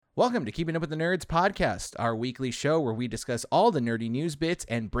Welcome to Keeping Up with the Nerds podcast, our weekly show where we discuss all the nerdy news bits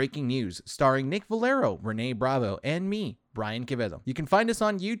and breaking news, starring Nick Valero, Renee Bravo, and me, Brian Quevedo. You can find us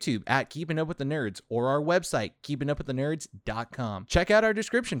on YouTube at Keeping Up with the Nerds or our website, keepingupwiththenerds.com. Check out our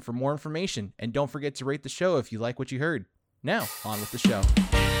description for more information, and don't forget to rate the show if you like what you heard. Now, on with the show.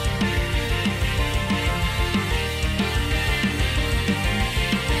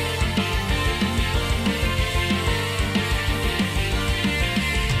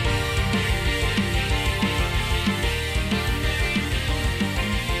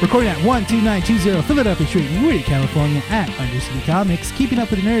 Recording at 12920 Philadelphia Street, Woody, California at Undercity Comics. Keeping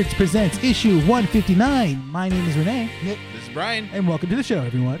Up with the Nerds presents issue 159. My name is Renee. This is Brian. And welcome to the show,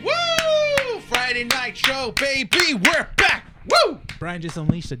 everyone. Woo! Friday night show, baby! We're back! Woo! Brian just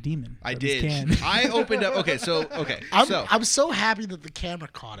unleashed a demon. I did. I opened up... I'm so happy that the camera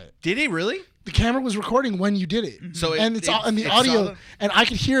caught it. Did he really? The camera was recording when you did it. So the audio, and I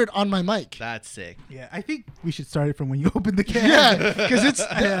could hear it on my mic. That's sick. Yeah, I think we should start it from when you opened the can. Yeah, because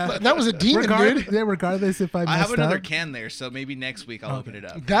that was a demon, dude. Yeah, regardless if I messed have another up. can there, so maybe next week I'll open it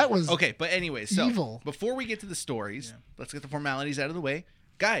up. That was okay. But anyway, so evil. Before we get to the stories, let's get the formalities out of the way.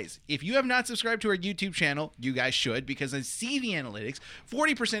 Guys, if you have not subscribed to our YouTube channel, you guys should, because I see the analytics.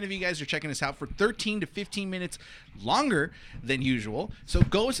 40% of you guys are checking us out for 13 to 15 minutes longer than usual. So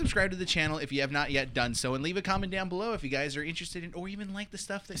go and subscribe to the channel if you have not yet done so, and leave a comment down below if you guys are interested in or even like the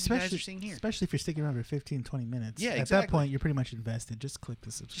stuff that you guys are seeing here. Especially if you're sticking around for 15, 20 minutes. Yeah, At that point, you're pretty much invested. Just click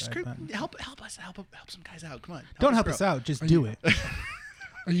the subscribe button. Help some guys out. Come on. Don't help us out. Just do it.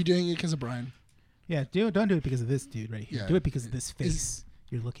 Are you doing it because of Brian? Yeah, don't do it because of this dude right here. Yeah. Do it because of this face.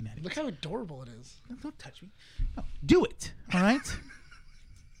 You're looking at it. Look how adorable it is. Don't touch me. No, do it. All right.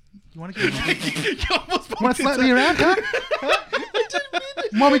 You want to get? Want to slap me around? Huh?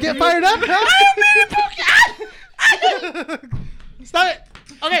 Want me to get fired up? Huh? Stop it.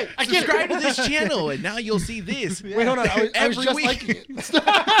 Okay, I get subscribe to this channel, and now you'll see this. Wait, hold on. I was just week. liking it.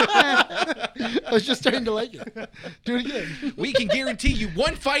 I was just starting to like it. Do it again. We can guarantee you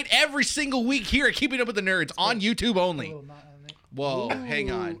one fight every single week here at Keeping Up with the Nerds on YouTube only. Whoa,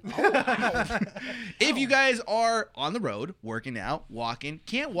 hang on. If you guys are on the road, working out, walking,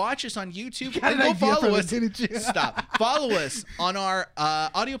 can't watch us on YouTube, then go follow us. Stop. Follow us on our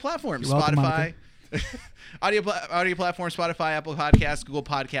audio platforms. Spotify. Audio platform, Spotify, Apple Podcasts, Google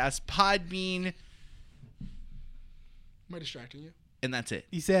Podcasts, Podbean. Am I distracting you? And that's it.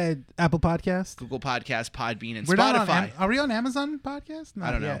 You said Apple Podcasts? Google Podcasts, Podbean, and We're Spotify. Not on are we on Amazon Podcast?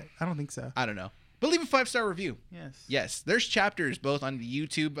 I don't know. Yet. I don't think so. I don't know. But leave a 5-star review. Yes. Yes. There's chapters both on the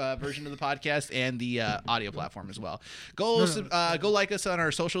YouTube version of the podcast and the audio platform as well. Go like us on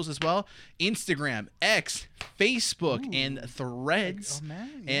our socials as well. Instagram, X, Facebook, and Threads. Oh,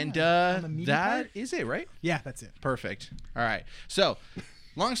 man. And that is it, right? Yeah, that's it. Perfect. All right. So,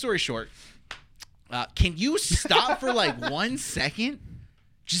 long story short, can you stop for like 1 second?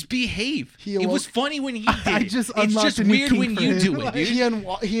 Just behave. It was funny when he did it. It's just weird when you do it, dude.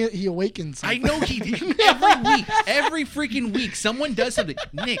 He awakens. I know he did. Every week. Every freaking week. Someone does something.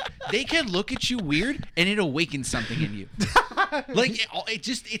 Nick, they can look at you weird and it awakens something in you. Like,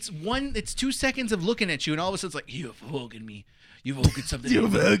 it's 2 seconds of looking at you and all of a sudden it's like, you have awoken me. You've awoken something.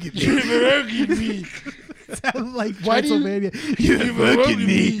 You've awoken me. You've awoken me. Sounds like Transylvania. You've awoken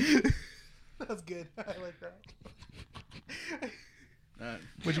me. That was good. I like that.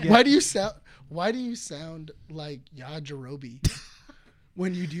 Why do you sound like Yajirobe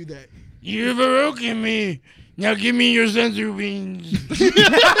when you do that? You've awoken me. Now give me your sensory wings.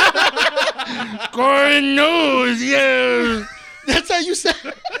 Corn nose, yeah. That's how you sound.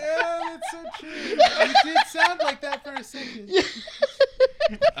 Yeah, that's so true. You did sound like that for a second. Yeah.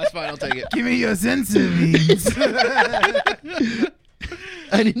 That's fine. I'll take it. Give me your sensory wings.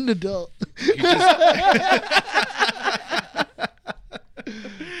 I need an adult.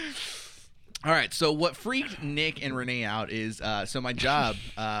 All right, so what freaked Nick and Renee out is, so my job,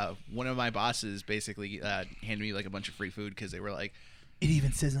 one of my bosses basically handed me like a bunch of free food because they were like, it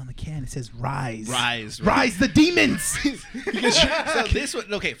even says on the can, it says rise. Rise. Rise the demons. So this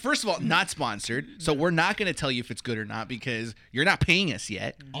one, okay, first of all, not sponsored. So we're not going to tell you if it's good or not because you're not paying us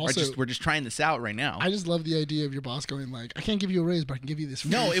yet. Also, we're just trying this out right now. I just love the idea of your boss going like, I can't give you a raise, but I can give you this free.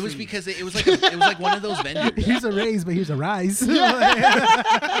 No, it was because it was like one of those vendors. Here's a raise, but here's a rise. No.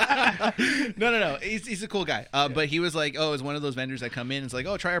 He's a cool guy. But he was like, oh, it's one of those vendors that come in. It's like,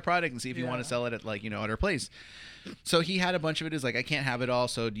 oh, try our product and see if you want to sell it at at our place. So he had a bunch of it. He's like, I can't have it all.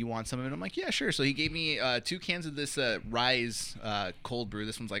 So do you want some of it? I'm like, yeah, sure. So he gave me 2 cans of this Rise cold brew.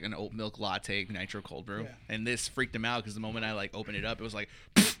 This one's like an oat milk latte nitro cold brew. Yeah. And this freaked him out because the moment I opened it up, it was like,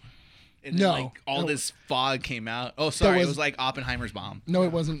 pfft. And then, like, all this fog came out. Oh, sorry. It was like Oppenheimer's bomb. No,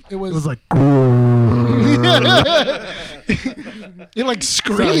 it wasn't. It was like. It like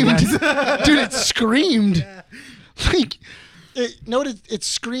screamed. Dude, it screamed. Yeah. Like, it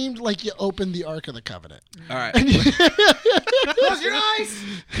screamed like you opened the Ark of the Covenant. All right. Close your eyes.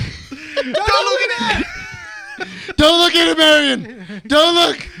 Don't look at it. Don't look at it, Marion. Don't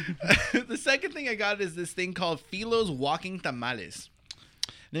look. The second thing I got is this thing called Filo's Walking Tamales.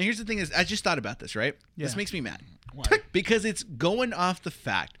 Now, here's the thing is, I just thought about this, right? Yeah. This makes me mad. Why? Because it's going off the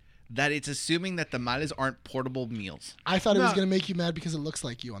fact that it's assuming that tamales aren't portable meals. I thought it was going to make you mad because it looks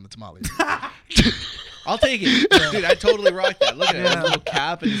like you on the tamales. I'll take it. Dude, I totally rock that. Look at it. His little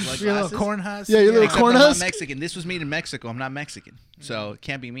cap and his like your glasses. Little corn husk. Yeah, your little corn husk. I'm not Mexican. This was made in Mexico. I'm not Mexican. So it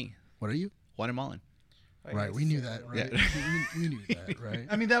can't be me. What are you? Guatemalan. Right, we knew that, right? Yeah. we knew that, right?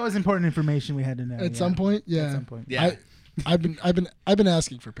 I mean, that was important information we had to know. At some point, yeah. At some point, yeah. I've been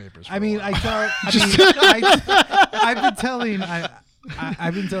asking for papers. For I've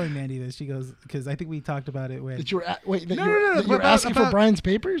been telling Mandy this. She goes, because I think we talked about it when that you were no. You were asking for Brian's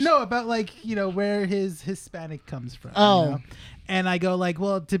papers. No, about like where his Hispanic comes from. Oh, you know? And I go like,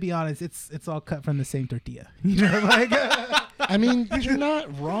 well, to be honest, it's all cut from the same tortilla. Like, I mean, you're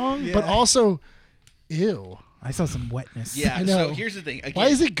not wrong, but also, ew. I saw some wetness. Yeah, I know. so here's the thing. Again, why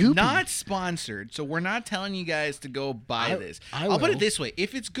is it goopy? Not sponsored, so we're not telling you guys to go buy this. I'll put it this way.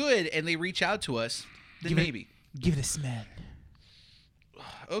 If it's good and they reach out to us, then maybe. Give it a smell.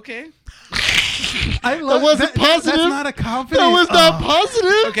 Okay. I love that. Wasn't positive. That's not a confidence. That was not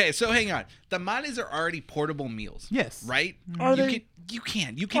positive. Okay, so hang on. Tamales are already portable meals. Yes. Right? Are they? You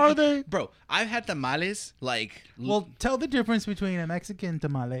can. Are they? Bro, I've had tamales like... Well, tell the difference between a Mexican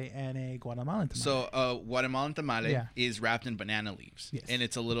tamale and a Guatemalan tamale. So a Guatemalan tamale is wrapped in banana leaves. Yes. And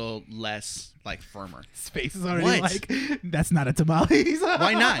it's a little less, like, firmer. His face is already like, that's not a tamale.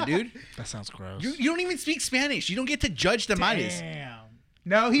 Why not, dude? That sounds gross. You don't even speak Spanish. You don't get to judge tamales. Damn.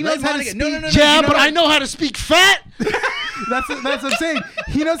 No, he knows how to speak. No. Yeah, but I know how to speak fat. That's what I'm saying.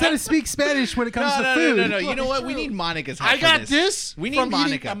 He knows how to speak Spanish when it comes to food. No. You know what? We need Monica's help. I got this. We need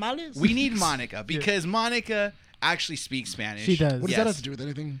Monica. We need Monica because Monica actually speaks Spanish. She does. What does that have to do with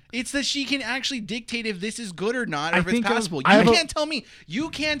anything? It's that she can actually dictate if this is good or not, or if it's think possible. I You can't tell me.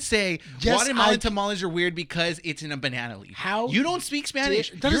 You can't say Guatemalan tamales are weird because it's in a banana leaf. How? You don't speak Spanish.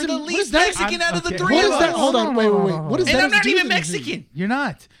 That You're isn't- the what is least that? Mexican out of the Okay. three What of is us. that? Hold on, wait. What is And that? I'm have not to do even with anything? Mexican. You're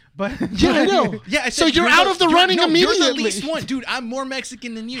not. But Yeah, I know. Yeah, I said So you're out of the running You're immediately. the least one, dude. I'm more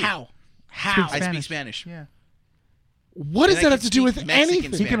Mexican than you. How? I speak Spanish. Yeah. What does And I that have can to do with speak Mexican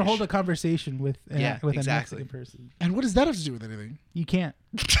anything? He can Spanish. hold a conversation with a exactly. Mexican person. And what does that have to do with anything? You can't.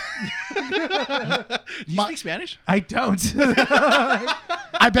 Do you speak Spanish? I don't.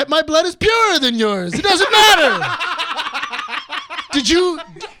 I bet my blood is purer than yours. It doesn't matter.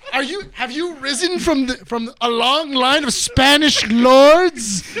 Have you risen from a long line of Spanish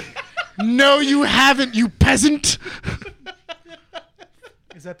lords? No, you haven't, you peasant.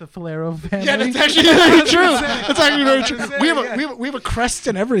 Is that the Falero family? Yeah, that's actually very true. That's actually very true. We have a crest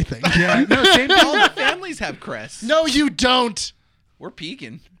and everything. Yeah. No, same thing. All the families have crests. No, you don't. We're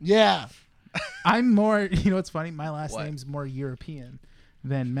peaking. Yeah. I'm more. You know what's funny? My last What? name's more European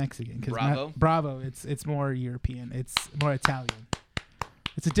than Mexican. Bravo? Bravo. It's more European. It's more Italian.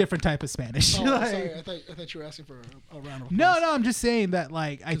 It's a different type of Spanish. Oh, Like- sorry. I thought you were asking for a round of applause. No. I'm just saying that.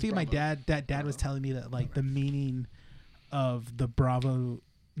 Like, I think my Bravo. dad was telling me that like the meaning of the Bravo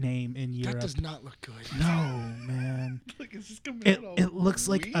name in Europe. That does not look good. No, man. Look, it's just coming It looks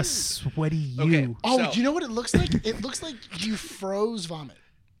like a sweaty you. Okay. Oh, So- do you know what it looks like? It looks like you froze vomit.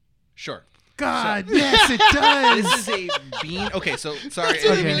 Sure. God, yes, it does. This is a bean. Okay, so sorry, I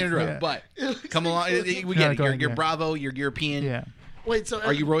didn't mean to interrupt, but come along. We get it. go You're, ahead, you're yeah. Bravo. You're European. Yeah. Wait, so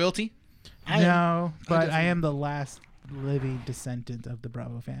Are you royalty? No, but definitely- I am the last living descendant of the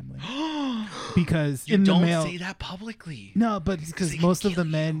Bravo family. Because You in the don't mail, say that publicly. no, but because they most can of the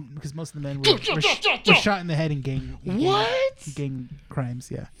kill men, were shot in the head in gang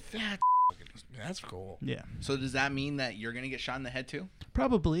crimes. Yeah, That's cool. yeah, So does that mean that you're gonna get shot in the head too?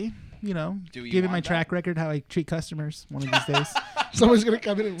 probably. You know, Do you given my want that? track record, how I treat customers one of these days. Someone's gonna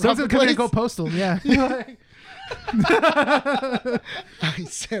come in and rob Someone's the gonna come in and place. go postal. Yeah. I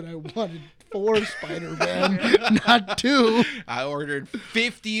said I wanted 4 Spider-Man, not 2. I ordered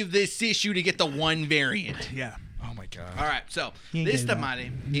 50 of this issue to get the one variant. Yeah. Oh my god. All right, so He ain't this getting that.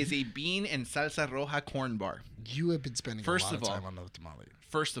 tamale is a bean and salsa roja corn bar. You have been spending First a lot of of all- time on the tamale.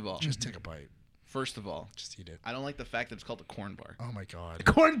 First of all, Just take a bite. first of all, Just eat it. I don't like the fact that it's called a corn bar. Oh my god.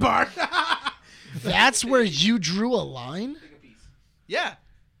 Corn bar. That's where you drew a line? Yeah,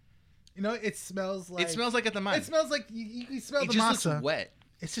 You know, it smells like. it smells like a tamale. It smells like you can smell It the just masa. looks wet.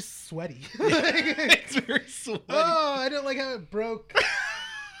 It's just sweaty. It's very sweaty. Oh, I didn't like how it broke.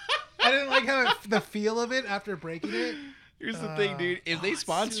 I didn't like how the feel of it after breaking it. Here's the thing, dude. If they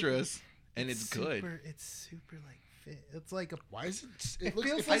sponsor us and it's good. It's super like fit. It's like a. Why is it? It looks,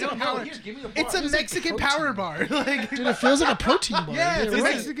 feels I like a don't know. power. Here, give me the bar. It's a It's like Mexican protein. power bar. Like, Dude, it feels like a protein bar. yeah, it's a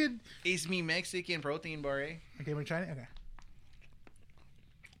right. Mexican. It's me Mexican protein bar, eh? Okay, we're trying it. Okay.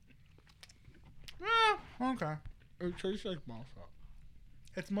 Okay. It tastes like mouth.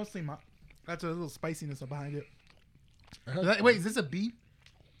 It's mostly that's a little spiciness behind it. It has- Wait, is this a bean?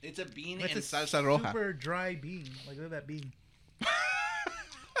 It's a bean It's and a salsa roja. super dry bean. Like, look at that bean.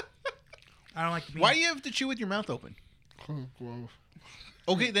 I don't like the bean. Why do you have to chew with your mouth open? Gross.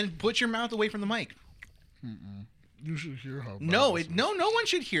 Okay, then put your mouth away from the mic. You should hear how. No, bad this no one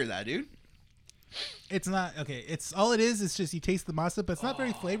should hear that, dude. It's not okay. It's all it is. It's just you taste the masa, but it's not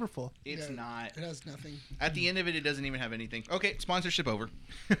very flavorful. It's Yeah, not. It has nothing. At the end of it, it doesn't even have anything. Okay, sponsorship over.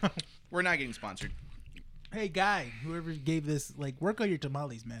 We're not getting sponsored. Hey, guy, whoever gave this, like, work on your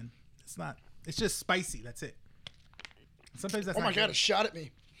tamales, man. It's not. It's just spicy. That's it. Sometimes that's. Oh not my god! good. It shot at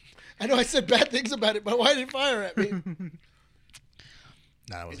me. I know I said bad things about it, but why did it fire at me?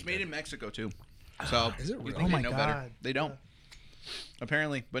 It's made in Mexico too. So Is it you really? think Oh they my know better? God. They don't.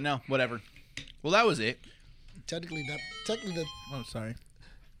 Apparently, but no, whatever. Well, that was it. Technically, Oh, sorry.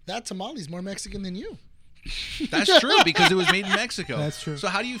 that tamale's more Mexican than you. That's true because it was made in Mexico. That's true. So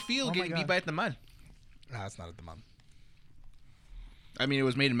how do you feel Oh my getting beat God. by the mud? Nah, it's not at the mom. I mean, it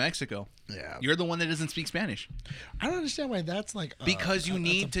was made in Mexico. Yeah. You're the one that doesn't speak Spanish I don't understand why that's like. because you that's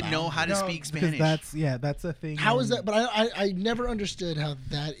need a to know how to No, speak because Spanish. that's a thing. How is that? But I never understood how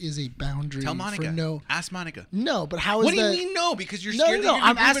that is a boundary. Tell Monica. For no. Ask Monica. No, but how is What do that? you mean no? Because you're No, scared no, that no, you're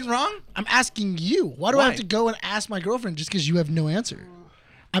I'm proven asking- wrong? I'm asking you. Why do I Why? have to go and ask my girlfriend just because you have no answer?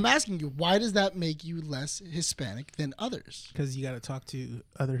 I'm asking you. Why does that make you less Hispanic than others? Because you got to talk to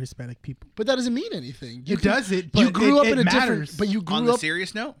other Hispanic people. But that doesn't mean anything. It doesn't, You but grew it- up it in a matters. different. But you grew On the up.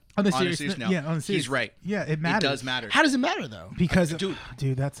 serious note? On the serious note. yeah, on the serious. He's right. Yeah, it matters. It does matter. How does it matter though? Because Dude.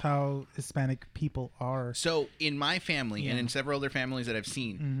 dude, that's how Hispanic people are. So in my family and Yeah. in several other families that I've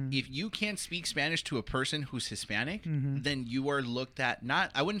seen, if you can't speak Spanish to a person who's Hispanic, then you are looked at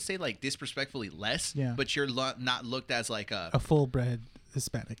I wouldn't say like disrespectfully less, Yeah. but you're not looked as like A full-bred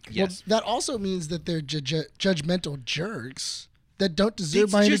Hispanic. yes. Well, that also means that they're judgmental jerks that don't deserve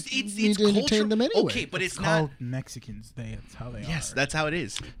It's my just me it's to entertain culture. them anyway. Okay, but It's it's called not. Mexicans. That's how they Yes, are. that's how it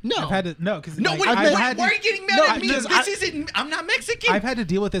is. no, I've had to because No, wait, I've why had are you getting mad No, at me? because This isn't. I'm not Mexican. I've had to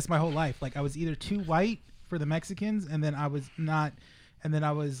deal with this my whole life. Like I was either too white for the Mexicans, and then I was not, and then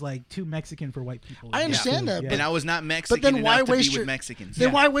I was like too Mexican for white people. I understand that, and I was not Mexican then why enough to waste be your with Mexicans. Then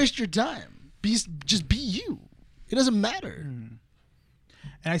Yeah. why waste your time? Just be you. It doesn't matter.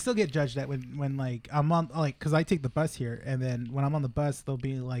 And I still get judged at when like I'm on like because I take the bus here, and then when I'm on the bus, there'll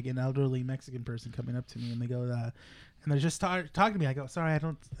be like an elderly Mexican person coming up to me, and they go, and they're just talking to me. I go, sorry, I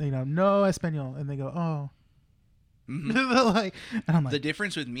don't, no Espanol, and they go, oh, like, and I'm like, The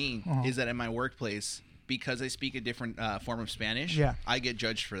difference with me Oh. is that in my workplace, because I speak a different form of Spanish, Yeah. I get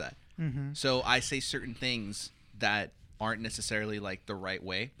judged for that. So I say certain things that aren't necessarily like the right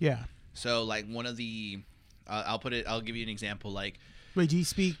way. yeah. So like one of the, I'll give you an example. Like, Wait, do you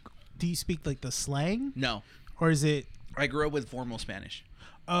speak like the slang, no, or is it? I grew up with formal Spanish.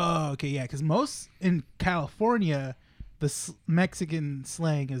 Oh, okay, yeah, because most in California, the Mexican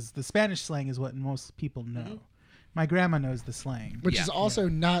slang is the Spanish slang is what most people know. My grandma knows the slang. Which Yeah. is also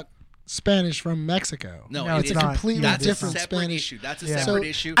not Spanish from Mexico. No, No, it it's is- not. completely That's different a separate Spanish. issue. That's a Yeah. separate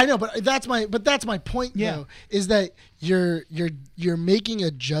issue. I know, but that's my point Yeah. though, is that you're making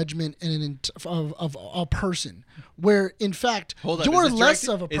a judgment of a person where in fact Hold on, you're is this less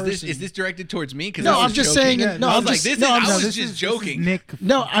directed- of a person. Is this directed towards me? Because No, I'm just saying. Yeah, No, I was I'm like, just this no, is- I'm I was just- just joking. Nick.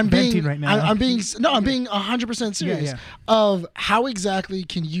 No, I'm being venting right now. I'm being 100% serious. yeah. Of how exactly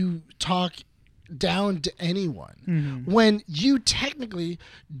can you talk down to anyone when you technically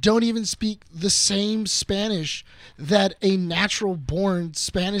don't even speak the same Spanish that a natural born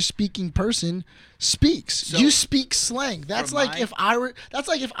Spanish speaking person speaks. So, you speak slang. That's from like my- if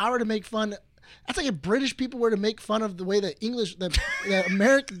I were to make fun. That's like if British people were to make fun of the way that that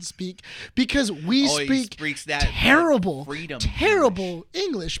Americans speak, because we Oh, he speak speaks that terrible, freedom terrible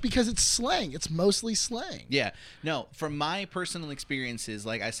English because it's slang. It's mostly slang. Yeah. No, from my personal experiences,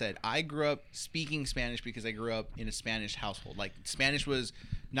 like I said, I grew up speaking Spanish because I grew up in a Spanish household. Like Spanish was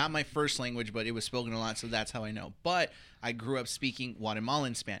not my first language, but it was spoken a lot, so that's how I know. But I grew up speaking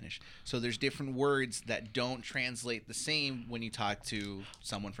Guatemalan Spanish. So there's different words that don't translate the same when you talk to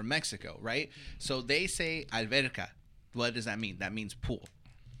someone from Mexico, right? So they say alberca. What does that mean? That means pool.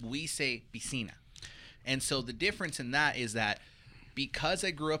 We say piscina. And so the difference in that is that because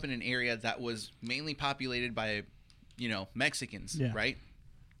I grew up in an area that was mainly populated by, Mexicans, right?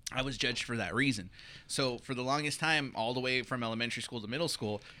 I was judged for that reason. So for the longest time, all the way from elementary school to middle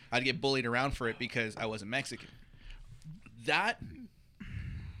school, I'd get bullied around for it because I wasn't Mexican. That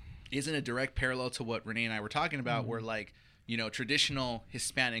isn't a direct parallel to what Renee and I were talking about, where like, traditional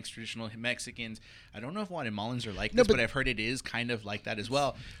Hispanics, traditional Mexicans. I don't know if Guatemalans are like this, but I've heard it is kind of like that as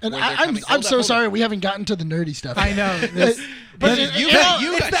well. And I'm so sorry we haven't gotten to the nerdy stuff. I know. You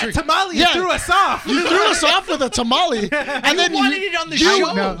got that tamale threw us off. You threw us off with a tamale, and then wanted it on the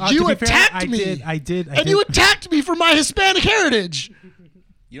show. No, you attacked me. I did. And you attacked me for my Hispanic heritage.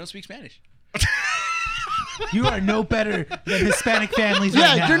 You don't speak Spanish. You are no better than Hispanic families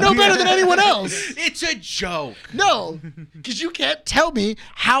right now. You're no better than anyone else. It's a joke. No, because you can't tell me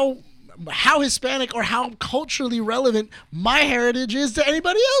how Hispanic or how culturally relevant my heritage is to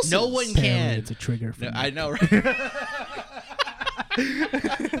anybody else. No one can. It's a trigger for me. I know, right?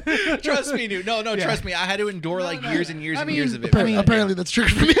 Trust me, dude. No, trust me. I had to endure like years and years and years of it. Apparently that's true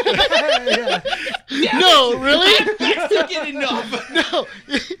for me. No, really? You're getting enough. No.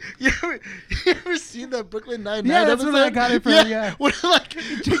 You ever seen that Brooklyn Nine-Nine that's episode? where I got it from, yeah. Where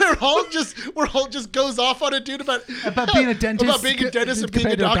Holt just goes off on a dude about being a dentist. About being a dentist and being a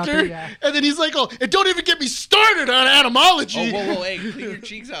compared to doctor. And then he's like, oh, and don't even get me started on etymology. Oh, whoa. Hey, clean your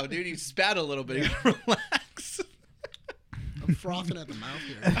cheeks out, dude. You spat a little bit. Relax. I'm frothing at the mouth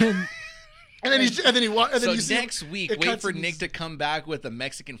here. So next week, wait for Nick to come back with a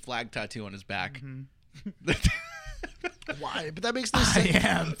Mexican flag tattoo on his back. Mm-hmm. Why? But that makes no sense. I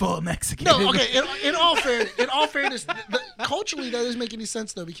am full Mexican. No, okay. In all fairness, culturally that doesn't make any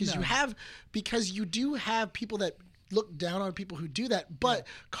sense though, because you do have people that look down on people who do that. But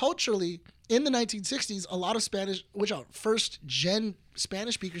culturally, in the 1960s, a lot of first gen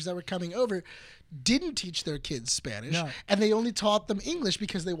Spanish speakers that were coming over didn't teach their kids Spanish, and they only taught them English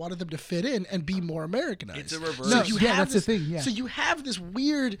because they wanted them to fit in and be more Americanized. It's a reverse. So that's the thing. Yeah. So you have this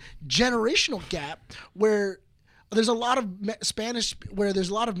weird generational gap where there's a lot of there's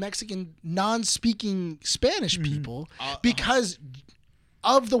a lot of Mexican non-speaking Spanish people because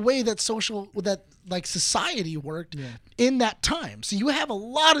of the way that society worked in that time. So you have a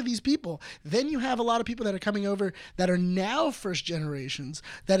lot of these people. Then you have a lot of people that are coming over that are now first generations,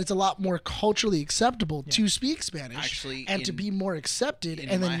 that it's a lot more culturally acceptable to speak Spanish to be more accepted.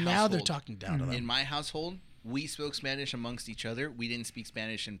 And then now they're talking down to them. In my household, we spoke Spanish amongst each other. We didn't speak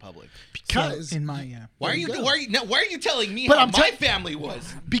Spanish in public. Because why are you telling me how my family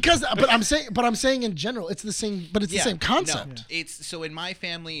was? But I'm saying in general, it's the same. But it's the same concept. No, it's so in my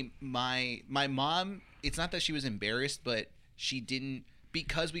family, my mom. It's not that she was embarrassed, but she didn't,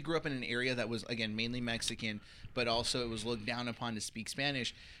 because we grew up in an area that was again mainly Mexican, but also it was looked down upon to speak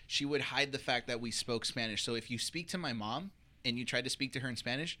Spanish. She would hide the fact that we spoke Spanish. So if you speak to my mom and you tried to speak to her in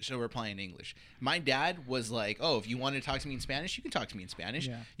Spanish, she'll reply in English. My dad was like, oh, if you want to talk to me in Spanish, you can talk to me in Spanish.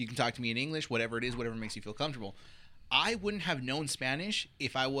 Yeah. You can talk to me in English, whatever it is, whatever makes you feel comfortable. I wouldn't have known Spanish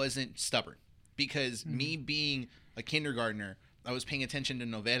if I wasn't stubborn, because me being a kindergartner, I was paying attention to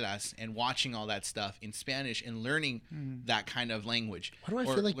novelas and watching all that stuff in Spanish and learning that kind of language. Why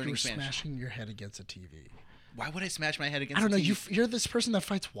do I feel like you're smashing your head against a TV? Why would I smash my head against I don't know. TV? You're this person that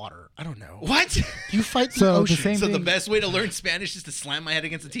fights water. I don't know. What? You fight the ocean. So the best way to learn Spanish is to slam my head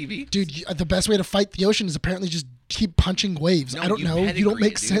against the TV? Dude, the best way to fight the ocean is apparently just keep punching waves. No, I don't know. You don't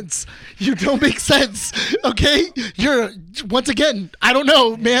make sense. You don't make sense. Okay? Once again, I don't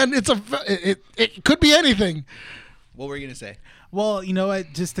know, man. It could be anything. What were you going to say? Well, you know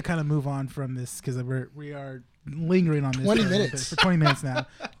what? Just to kind of move on from this, because we are lingering on this 20 minutes for 20 minutes now.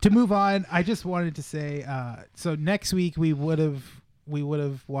 To move on, I just wanted to say, so next week we would have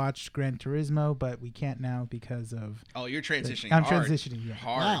watched Gran Turismo, but we can't now because of. Oh, you're transitioning. I'm transitioning. Yeah.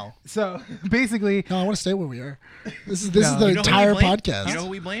 Hard. Wow. So basically, no, I want to stay where we are. This is the entire podcast. You know who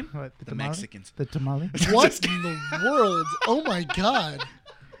we blame? What, the Mexicans. The tamale. What in the world? Oh my god!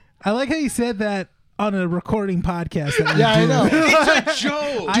 I like how you said that on a recording podcast. I know. It's a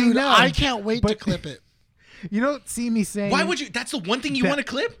joke. Dude, I can't wait to clip it. You don't see me saying. Why would you? That's the one thing you want to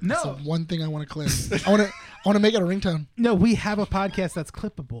clip? No. That's the one thing I want to clip. I want to make it a ringtone. No, we have a podcast that's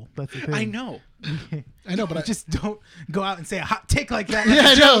clippable. That's the thing. I know. But I just don't go out and say a hot take like that. Yeah,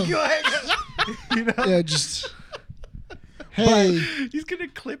 I know. Go ahead. You know? Yeah, just. Hey, he's gonna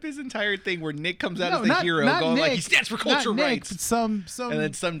clip his entire thing where Nick comes out as the hero, going Nick, like he stands for culture rights. Some, and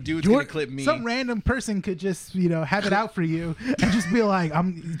then some dude's gonna clip me. Some random person could just have it out for you and just be like,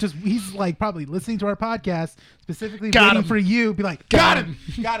 he's like probably listening to our podcast specifically waiting for you. Be like, got him.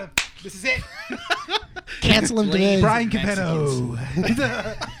 This is it. Cancel him today, Brian Capetto.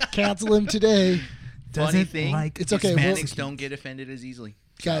 Cancel him today. doesn't Funny thing, like. It's okay. Hispanics don't get offended as easily.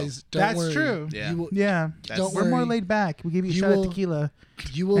 Guys, don't That's worry. true. Yeah. Yeah, Don't we're more worry. laid back. We give you a You shot will- of tequila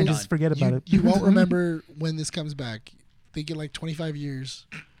You will and just forget about it. You won't remember when this comes back. Think in like 25 years,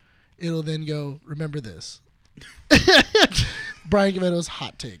 it'll then go. Remember this, Brian Gavetto's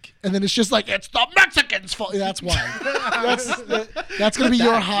hot take, and then it's just like it's the Mexicans' fault. That's why. That's gonna be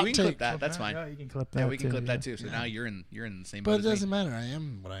your hot We can clip take. that. That's fine. Yeah, you can clip that. Yeah, we can too, clip yeah. that too. So now you're in the same But boat it as me. doesn't matter. I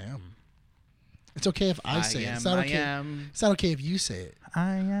am what I am. It's okay if I say it. It's not I okay. am. It's not okay if you say it.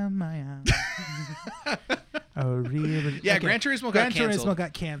 I am. Oh, really? Yeah, Gran Turismo got Gran canceled. Turismo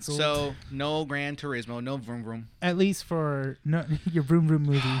got canceled. So no Gran Turismo, no vroom vroom. At least for your Vroom Vroom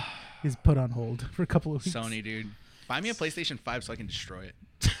movie is put on hold for a couple of weeks. Sony, dude, buy me a PlayStation 5 so I can destroy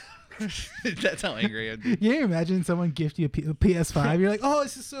it. That's how angry I'd be. Can you imagine someone gift you a PS5? You're like, oh,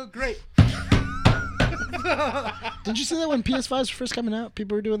 this is so great. Didn't you see that when PS5s were first coming out?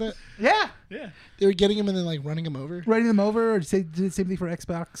 People were doing that. Yeah. Yeah, They were getting them and then like running them over. Writing them over, or did the same thing for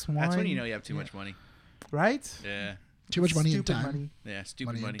Xbox One. that's when you know you have too much money. Right? Yeah, Too much money and Stupid time. money. yeah, stupid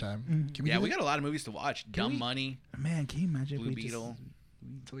Money money. and time. Mm. Can we Yeah, do we that got a lot of movies to watch. Dumb we- Money, Man, can you imagine Blue if we Beetle.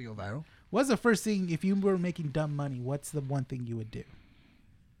 until we go viral? What's the first thing, if you were making dumb money, what's the one thing you would do?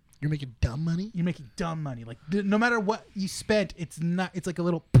 You're making dumb money. You're making dumb money. Like, no matter what you spent, it's like a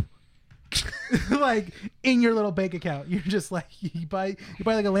little... like in your little bank account, you're just like you buy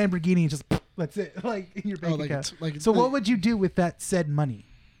like a Lamborghini and just that's it, like in your bank like account. it's like So what would you do with that said money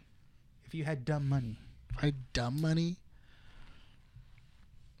if you had dumb money? I had dumb money.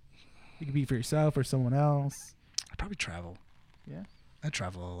 It could be for yourself or someone else. I'd probably travel. Yeah. I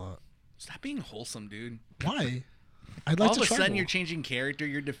travel a lot. Stop being wholesome, dude. Why? I'd like All to of a travel. sudden, you're changing character.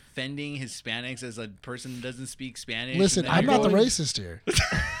 You're defending Hispanics as a person who doesn't speak Spanish. Listen, and then I'm you're not the going- racist here.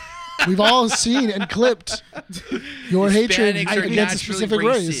 We've all seen and clipped your hatred Hispanics are against a naturally specific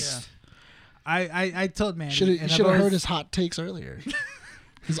racist. race. I told Mandy. You and should I've have heard always- his hot takes earlier.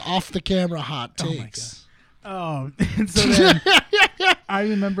 His off the camera hot Oh my takes. Oh, and so then I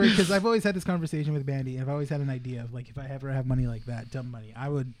remember because I've always had this conversation with Bandy, and I've always had an idea of like if I ever have money like that, dumb money, I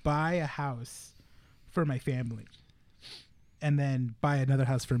would buy a house for my family, and then buy another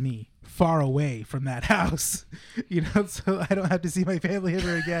house for me, far away from that house, so I don't have to see my family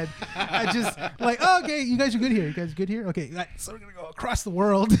ever again. I just like, oh, okay, you guys are good here. You guys are good here. Okay, so we're gonna go across the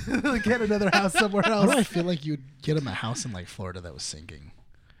world, get another house somewhere Why do I else. feel like you'd get him a house in like Florida that was sinking?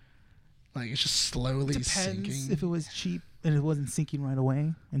 Like it's just slowly Depends sinking. if it was cheap and it wasn't sinking right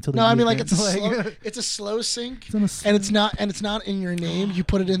away until. No, I mean like moved it's a in. slow, it's a slow sink, It's on a and it's not in your name. You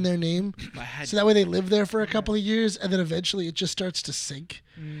put it in their name, I had- so that way they live there for a couple of years, and then eventually it just starts to sink,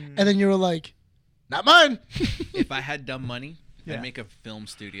 and then you're like, not mine. If I had dumb money, Yeah. I'd make a film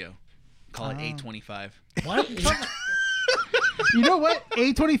studio. Call it A25. What? You know what?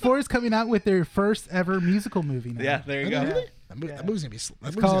 A24 is coming out with their first ever musical movie now. Yeah, there you go. Really? Yeah. That movie's gonna be. That It's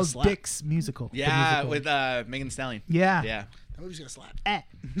movie's gonna called slap. Dick's Musical. the Yeah, musical. with Megan Thee Stallion. Yeah. Yeah. That movie's gonna slap. Eh.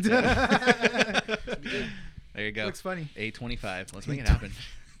 There you go. Looks funny. A25. Let's make it happen.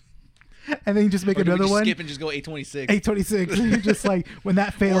 And then you just make Or do we another just one. skip and just go A26? A26. You're just like when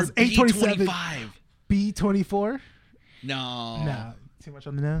that Or fails. A27. B25. B24. No. No, too much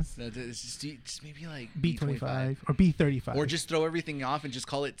on the nose. No, it's just maybe like B25 or B35. Or just throw everything off and just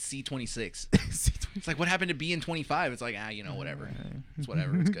call it C26. C25. It's like, what happened to B and 25? It's like, whatever. It's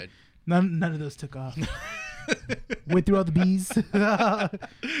whatever. It's good. None of those took off. Went through all the B's.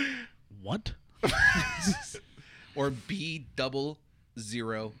 What? Or B008.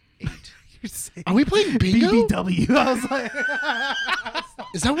 You're saying Are we playing bingo? BBW. I was like,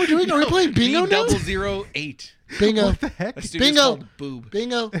 Is that what we're doing? Are we playing bingo now? B008. Bingo. what the heck? A studio's Bingo. called Boob.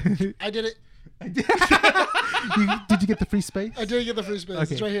 Bingo. I did it. Did you get the free space? I did get the first space.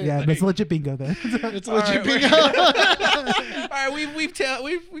 Okay. It's right here. Yeah, but it's legit bingo then. It's legit All bingo. All right, we've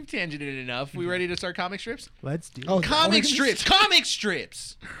tangented enough. We ready to start comic strips? Let's do Oh, it. Comic strips. Comic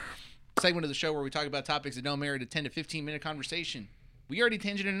strips. Segment of the show where we talk about topics that don't merit a 10 to 15 minute conversation. We already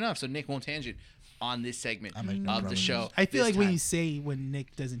tangented enough, so Nick won't tangent on this segment I make no of the promises. show. I feel this like when time. you say when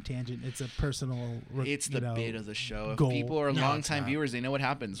Nick doesn't tangent, it's a personal. It's the bit of the show. If goal. people are No, longtime it's not. viewers, they know what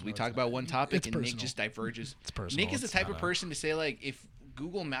happens. We talk about one topic It's and Nick personal. just diverges. It's personal. Nick is the It's type not of a- person to say, like, if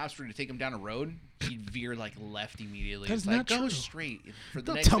Google Maps were to take him down a road, he'd veer like left immediately. That's It's like, not go true. straight for the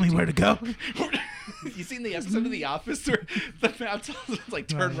Don't next tell me 15 where to go. You seen the episode of The Office where the map tells us, like,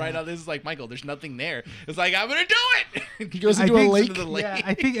 turn Right. right on this? It's like, Michael, there's nothing there. It's like, I'm gonna do it. He goes I into a think- lake. Into the lake. Yeah,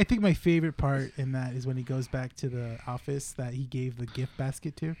 I think my favorite part in that is when he goes back to the office that he gave the gift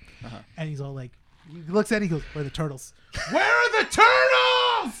basket to, and he's all like, he looks at it, he goes, "Where are the turtles? Where are the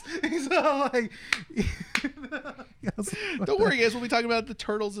turtles?" He's all like, Don't worry, guys. We'll be talking about the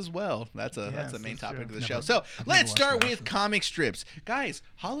turtles as well. That's the main topic of the show. So let's start with comic strips, guys.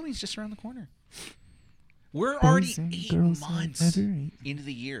 Halloween's just around the corner. We're already 8 months into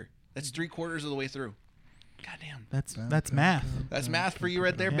the year. That's 3/4 of the way through. Goddamn. That's math. That's math for you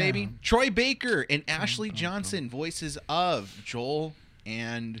right there, baby. Troy Baker and Ashley Johnson, voices of Joel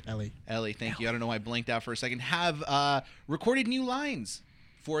and Ellie. Thank you. I don't know why I blanked out for a second. Have recorded new lines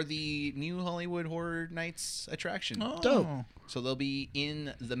for the new Hollywood Horror Nights attraction. Oh. Dope. So they'll be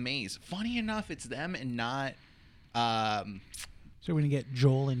in the maze. Funny enough, it's them and not. So we're gonna get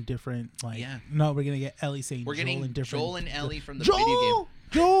Joel in different No, we're gonna get Ellie saying We're Joel getting in different. Joel and Ellie from the video game.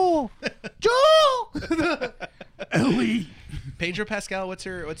 Joel. Ellie. Pedro Pascal. What's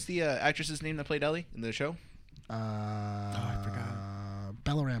the actress's name that played Ellie in the show? I forgot.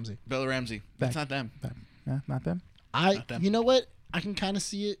 Bella Ramsey. Bella Ramsey. That's not them. Not them. Not them. You know what? I can kind of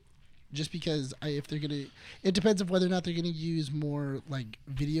see it, just because if they're gonna, it depends on whether or not they're gonna use more like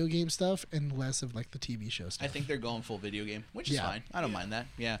video game stuff and less of like the TV show stuff. I think they're going full video game, which is fine. I don't mind that.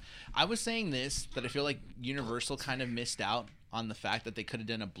 Yeah, I was saying that I feel like Universal kind of missed out on the fact that they could have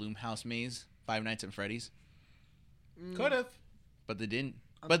done a Blumhouse maze, Five Nights at Freddy's. Could have, but they didn't.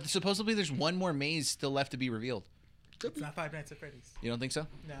 But supposedly there's one more maze still left to be revealed. It's not Five Nights at Freddy's. You don't think so?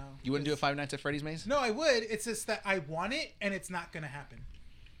 No. You wouldn't do a Five Nights at Freddy's maze? No, I would. It's just that I want it, and it's not gonna happen.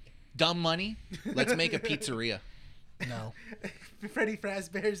 Dumb money. Let's make a pizzeria. No. Freddy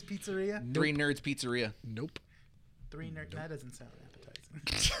Fazbear's Pizzeria. Nope. 3 Nerds Pizzeria. Nope. 3 Nerds. That doesn't sound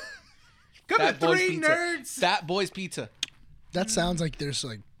appetizing. Come Fat to Boys 3 Pizza. Nerds. Fat Boys Pizza. That sounds like there's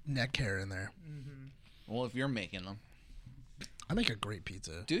like neck hair in there. Well, if you're making them. I make a great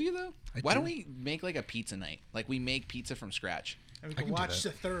pizza. Do you, though? Why don't we make like a pizza night? Like we make pizza from scratch. And we can watch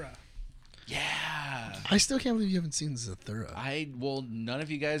Zathura. Yeah. I still can't believe you haven't seen Zathura. Well, none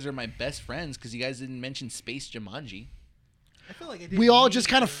of you guys are my best friends because you guys didn't mention Space Jumanji. I feel like I did. We all just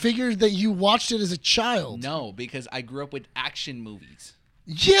kind of figured that you watched it as a child. No, because I grew up with action movies.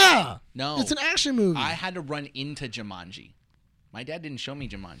 Yeah. No. It's an action movie. I had to run into Jumanji. My dad didn't show me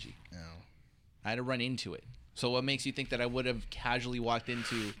Jumanji. No. I had to run into it. So what makes you think that I would have casually walked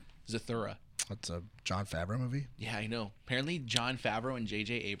into Zathura? That's a Jon Favreau movie? Yeah, I know. Apparently, Jon Favreau and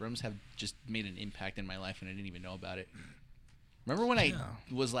J.J. Abrams have just made an impact in my life, and I didn't even know about it. Remember when I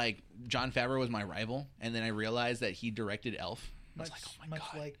was like, Jon Favreau was my rival, and then I realized that he directed Elf? I was like, oh my God.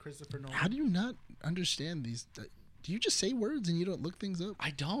 Much like Christopher Nolan. How do you not understand these? Do you just say words and you don't look things up?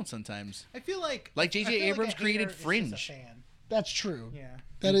 I don't sometimes. I feel like J.J. Abrams created Fringe. That's true. Yeah.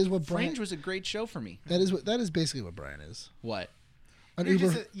 That is what Brian. Fringe was a great show for me. That is basically what Brian is. What?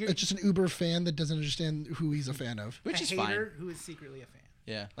 It's just an Uber fan that doesn't understand who he's a fan of. Which a is hater fine. Who is secretly a fan.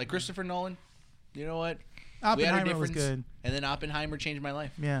 Yeah, like Christopher Nolan. You know what? Oppenheimer was good. And then Oppenheimer changed my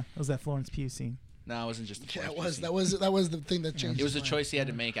life. Yeah, it was that Florence Pugh scene. No, it wasn't just the Yeah, Florence that Pugh scene. was the thing that changed. It was a choice he had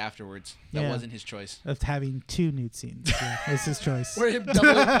to make afterwards. That wasn't his choice. Of having 2 nude scenes. Yeah, it's his choice. Where him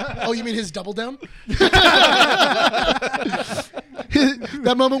oh, you mean his double down?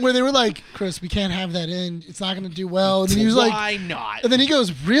 That moment where they were like, Chris, we can't have that in. It's not going to do well. And then he was like, why not? And then he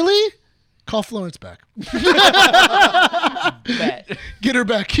goes, really? Call Florence back. Bet. Get her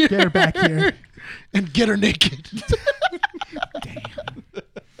back here. Get her back here. And get her naked. Damn.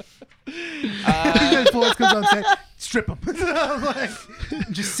 Florence comes on set, strip him. Like,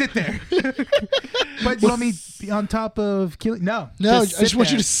 just sit there. But you want me on top of killing? No. No, I just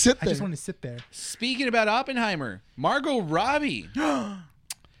want you to sit there. I just want to sit there. Speaking about Oppenheimer, Margot Robbie.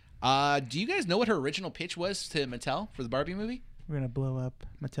 Do you guys know what her original pitch was to Mattel for the Barbie movie? We're going to blow up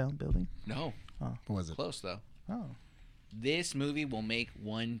Mattel building? No. Oh. What was it? Close, though. Oh. This movie will make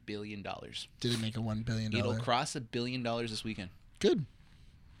 $1 billion. Did it make a $1 billion? It'll cross $1 billion this weekend. Good.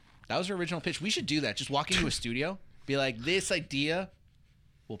 That was her original pitch. We should do that. Just walk into a studio, be like, this idea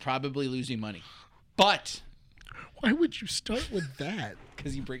will probably lose you money. But why would you start with that?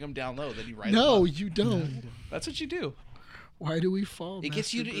 Because you bring them down low, then you write No, them up. you don't. No, that's what you do. Why do we fall? It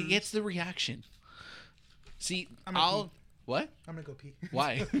gets you. It gets the reaction. See, Pee. What? I'm gonna go pee.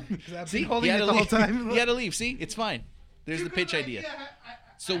 Why? I've See, been holding it the whole time. You had to leave. See, it's fine. There's the pitch idea.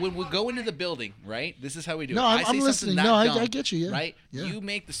 So when we go into the building, right? This is how we do No, it. I'm I say listening. something No, not I dumb, get you. Yeah. Right? Yeah. You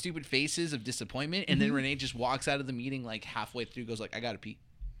make the stupid faces of disappointment, and then Renee just walks out of the meeting like halfway through, goes like, "I gotta pee."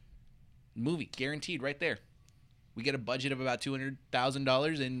 Movie guaranteed, right there. We get a budget of about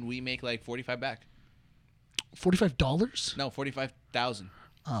 $200,000, and we make like 45 back. $45? No, 45,000.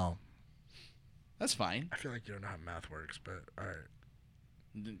 Oh, that's fine. I feel like you don't know how math works, but all right.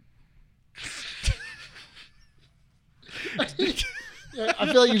 Yeah,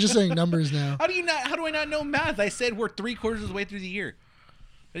 I feel like you're just saying numbers now. How do I not know math? I said we're 3/4 of the way through the year.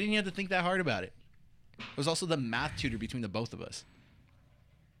 I didn't even have to think that hard about it. I was also the math tutor between the both of us.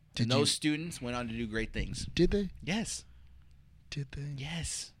 And those students went on to do great things. Did they? Yes. Did they?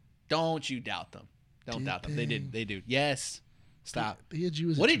 Yes. Don't you doubt them. Don't doubt them. They did. They do. Yes. Stop. They had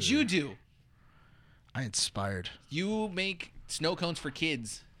you as a What did tutor. you do? I inspired. You make snow cones for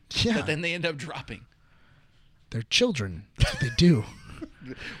kids. Yeah. But then they end up dropping. They're children. That's what they do.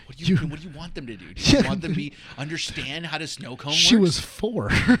 What do you want them to do? Do you want them to understand how to snow cone She works? was 4.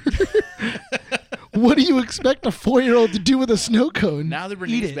 What do you expect a 4-year-old to do with a snow cone? Now that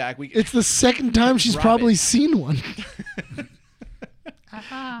Renee's back, It's the second time she's Drop probably it. seen one.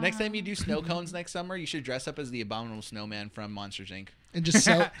 Next time you do snow cones next summer, you should dress up as the abominable snowman from Monsters Inc. And just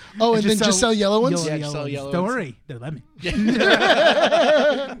sell. Oh, and then just sell yellow ones? Yeah, just sell yellow Don't ones. worry, they're lemon.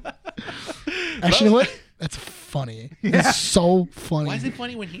 Actually, you know what? That's funny. It's so funny. Why is it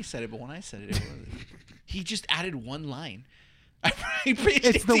funny when he said it, but when I said it, he just added one line.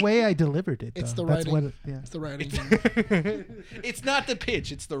 It's the way I delivered it. It's though. the That's writing. what It's the writing. It's not the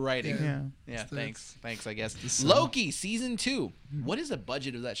pitch, it's the writing. Yeah. Yeah, thanks, I guess. sell. Loki season 2. What is the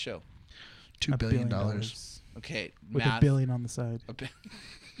budget of that show? $2 billion. Okay, with math. $1 billion on the side,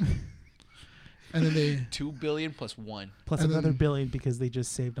 And then they 2 billion plus 1. plus And another then- $1 billion because they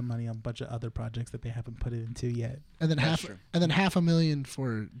just saved the money on a bunch of other projects that they haven't put it into yet. and then That's true. $500,000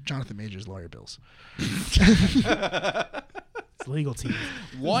 for Jonathan Major's lawyer bills. It's legal team.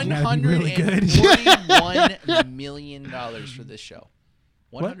 $141 really good. million for this show.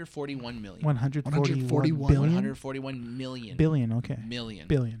 What? 141 million. 141 billion? 141 million. Billion, okay. Million.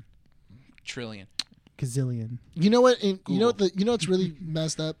 Billion. Trillion. Gazillion. You know what? You know what's really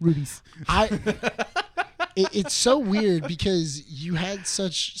messed up? Rudy's. It's so weird because you had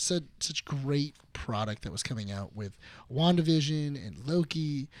such great product that was coming out with WandaVision and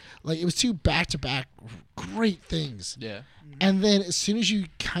Loki. Like, it was 2 back-to-back great things. Yeah. And then as soon as you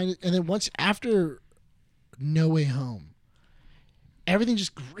once after No Way Home, everything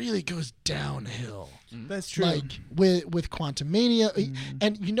just really goes downhill. That's true. Like with Quantumania.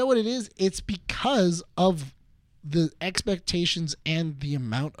 And you know what it is? It's because of the expectations and the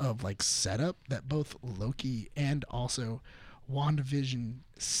amount of like setup that both Loki and also WandaVision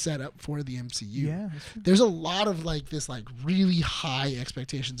set up for the MCU. Yeah, that's true. There's a lot of like this like really high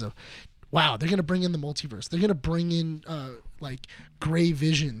expectations of, wow, they're gonna bring in the multiverse. They're gonna bring in like Gray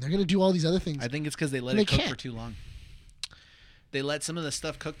Vision. They're gonna do all these other things. I think it's because they let it cook for too long. They let some of the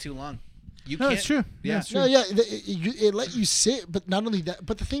stuff cook too long. You No, can't. it's true. Yeah. That's true. No, yeah, it let you sit, but not only that.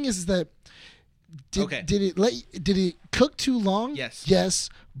 But the thing is that did it cook too long? Yes. Yes,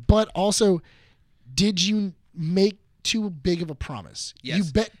 but also, did you make too big of a promise? Yes. You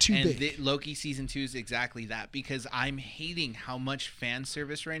bet too and big. Loki season 2 is exactly that, because I'm hating how much fan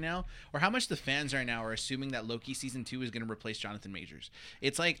service right now, or how much the fans right now are assuming that Loki season 2 is going to replace Jonathan Majors.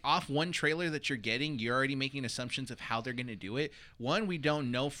 It's like off one trailer that you're getting, you're already making assumptions of how they're going to do it. One, we don't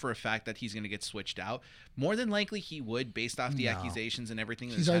know for a fact that he's going to get switched out. More than likely he would, based off the accusations and everything.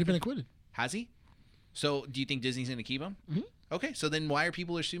 He's already been acquitted. Has he? So do you think Disney's going to keep him? Mhm. Okay, so then why are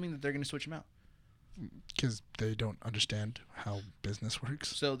people assuming that they're going to switch him out? Because they don't understand how business works.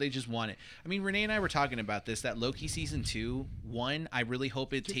 So they just want it. I mean, Renee and I were talking about this, that Loki season 2, one, I really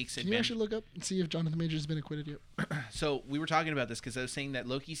hope it takes Can you advantage. actually look up and see if Jonathan Majors has been acquitted yet? So we were talking about this because I was saying that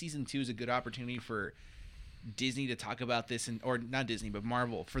Loki season 2 is a good opportunity for Disney to talk about this, or not Disney, but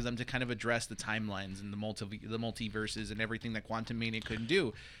Marvel, for them to kind of address the timelines and the multiverses and everything that Quantumania couldn't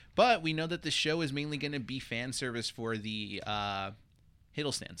do. But we know that the show is mainly going to be fan service for the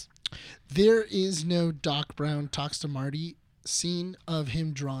Hiddlestands. There is no Doc Brown talks to Marty scene of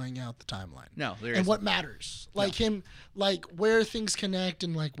him drawing out the timeline. No, there and isn't. what matters, like him, like where things connect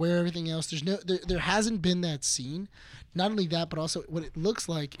and like where everything else. There's no, there hasn't been that scene. Not only that, but also what it looks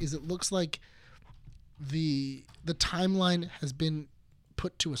like is the timeline has been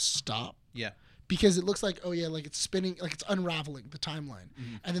put to a stop. Yeah. Because it looks like, oh yeah, like it's spinning, like it's unraveling the timeline,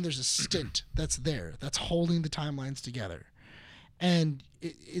 and then there's a stint that's there that's holding the timelines together, and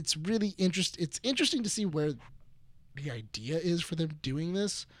it's really interesting. It's interesting to see where the idea is for them doing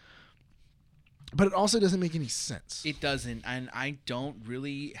this, but it also doesn't make any sense. It doesn't, and I don't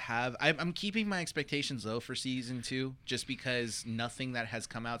really have. I'm keeping my expectations low for season 2, just because nothing that has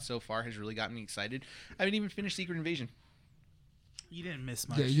come out so far has really gotten me excited. I haven't even finished Secret Invasion. You didn't miss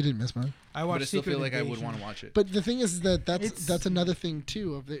much. Yeah, you didn't miss much. I watched But I still Secret feel like I would Invasion. want to watch it. But the thing is that's It's- another thing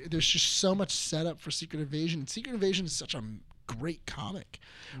too. There's just so much setup for Secret Invasion. Secret Invasion is such a great comic.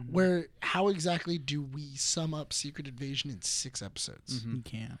 Where how exactly do we sum up Secret Invasion in 6 episodes? You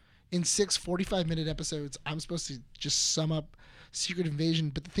can't. In 6 45-minute episodes, I'm supposed to just sum up Secret Invasion.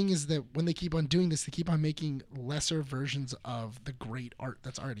 But the thing is that when they keep on doing this, they keep on making lesser versions of the great art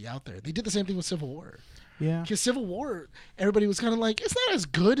that's already out there. They did the same thing with Civil War. Yeah. Because Civil War, everybody was kind of like, it's not as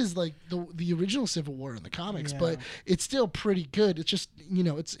good as like the original Civil War in the comics, but it's still pretty good. It's just,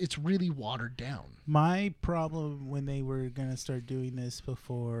 it's really watered down. My problem when they were going to start doing this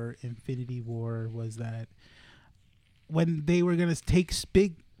before Infinity War was that when they were going to take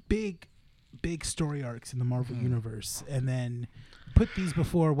big story arcs in the Marvel Universe and then put these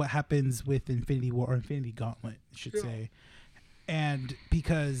before what happens with Infinity War or Infinity Gauntlet, I should say. And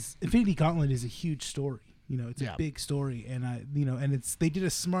because Infinity Gauntlet is a huge story. It's a big story, and and they did a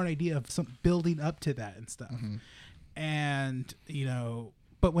smart idea of some building up to that and stuff. And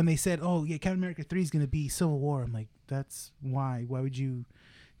but when they said, "Oh yeah, Captain America 3 is going to be Civil War," I'm like, "That's why? Why would you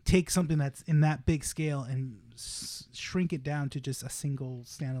take something that's in that big scale and shrink it down to just a single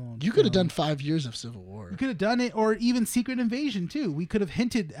standalone?" You could have done 5 years of Civil War. You could have done it, or even Secret Invasion too. We could have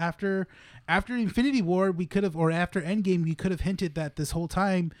hinted after Infinity War, or after Endgame, we could have hinted that this whole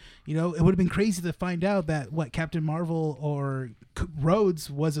time, it would have been crazy to find out that Captain Marvel or Rhodes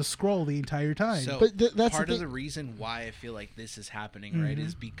was a Skrull the entire time. So but that's part of the reason why I feel like this is happening, right,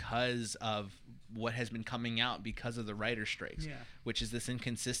 is because of what has been coming out because of the writer strikes, which is this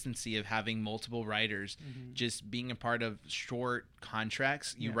inconsistency of having multiple writers just being a part of short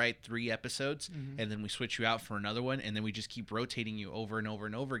contracts. You write 3 episodes and then we switch you out for another one, and then we just keep rotating you over and over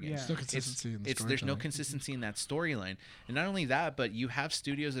and over again. There's no consistency in the There's no consistency in that storyline. And not only that, but you have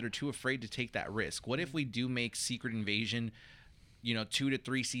studios that are too afraid to take that risk. What if we do make Secret Invasion 2 to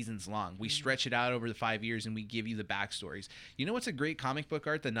 3 seasons long? We stretch it out over the 5 years and we give you the backstories. What's a great comic book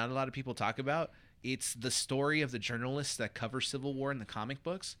art that not a lot of people talk about? It's the story of the journalists that cover Civil War in the comic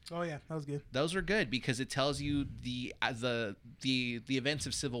books. Oh yeah, that was good. Those are good because it tells you the events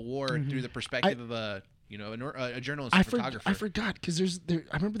of Civil War through the perspective of a journalist or photographer. I forgot because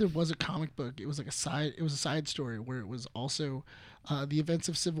I remember there was a comic book. It was like a side story where it was also the events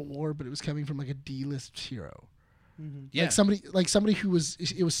of Civil War, but it was coming from like a D-list hero. Yeah, somebody who was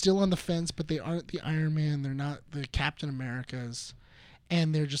still on the fence, but they aren't the Iron Man. They're not the Captain Americas.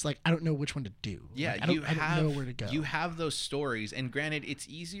 And they're just like, I don't know which one to do. Yeah, I don't know where to go. You have those stories, and granted, it's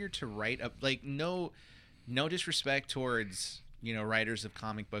easier to write up. Like, no disrespect towards writers of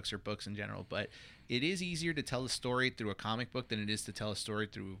comic books or books in general, but it is easier to tell a story through a comic book than it is to tell a story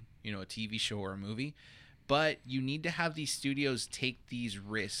through a TV show or a movie. But you need to have these studios take these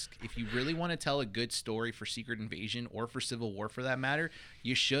risks. If you really want to tell a good story for Secret Invasion or for Civil War for that matter,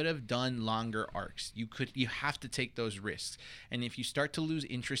 you should have done longer arcs. You have to take those risks. And if you start to lose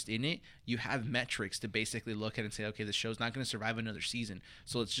interest in it, you have metrics to basically look at and say, okay, the show's not going to survive another season,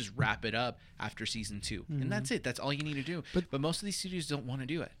 so let's just wrap it up after season 2. And that's it. That's all you need to do. But most of these studios don't want to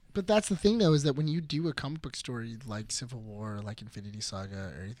do it. But that's the thing, though, is that when you do a comic book story like Civil War, or like Infinity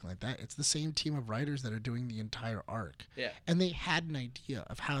Saga, or anything like that, it's the same team of writers that are doing the entire arc. Yeah. And they had an idea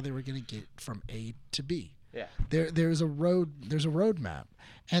of how they were going to get from A to B. Yeah. There's a roadmap,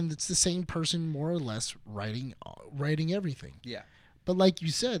 and it's the same person more or less writing everything. Yeah. But like you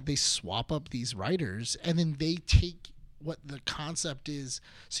said, they swap up these writers, and then they take what the concept is.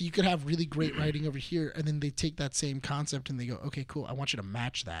 So you could have really great writing over here, and then they take that same concept and they go, okay, cool, I want you to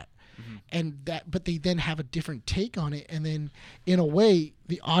match that. But they then have a different take on it, and then in a way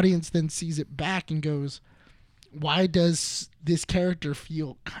the audience then sees it back and goes, why does this character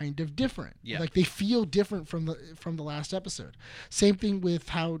feel kind of different? Yeah. Like they feel different from the last episode. Same thing with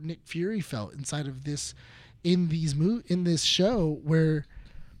how Nick Fury felt inside of this in this show, where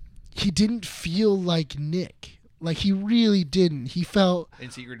he didn't feel like Nick. Like, he really didn't. He felt... In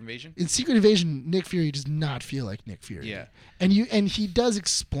Secret Invasion? In Secret Invasion, Nick Fury does not feel like Nick Fury. Yeah. And he does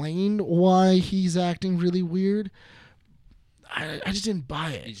explain why he's acting really weird. I just didn't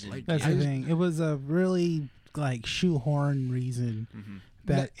buy it. That's the thing. It was a really, shoehorn reason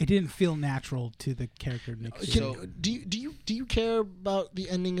that it didn't feel natural to the character Nick Fury. So, do you care about the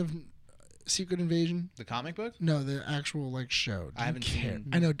ending of Secret Invasion? The comic book? No, the actual show. I haven't seen.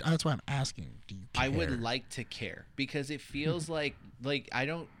 I know. That's why I'm asking. Do you care? I would like to care because it feels like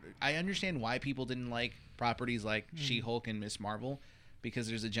I understand why people didn't like properties like She-Hulk and Miss Marvel, because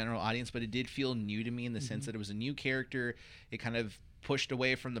there's a general audience, but it did feel new to me in the sense that it was a new character. It kind of pushed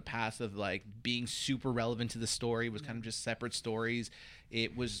away from the path of being super relevant to the story. It was kind of just separate stories.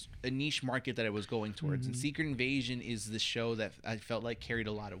 It was a niche market that it was going towards. And Secret Invasion is the show that I felt like carried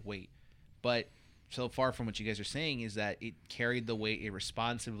a lot of weight. But so far from what you guys are saying is that it carried the weight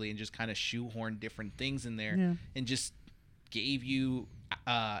irresponsibly and just kind of shoehorned different things in there and just gave you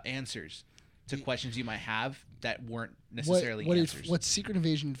answers to questions you might have that weren't necessarily answers. What Secret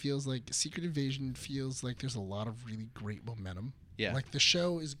Invasion feels like there's a lot of really great momentum Yeah. Like the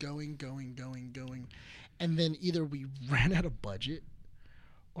show is going, and then either we ran out of budget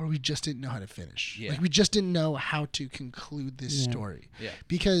or we just didn't know how to finish. Yeah. Like we just didn't know how to conclude this story. Yeah.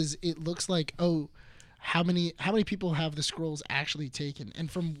 Because it looks like, how many people have the scrolls actually taken? And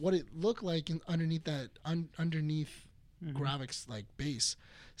from what it looked like underneath that graphics like base,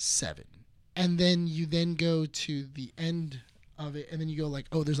 7. And then you then go to the end of it, and then you go like,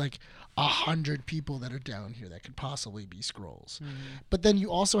 there's like 100 people that are down here that could possibly be scrolls. But then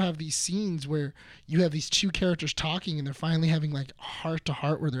you also have these scenes where you have these 2 characters talking, and they're finally having like heart to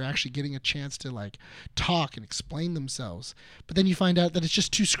heart where they're actually getting a chance to like talk and explain themselves. But then you find out that it's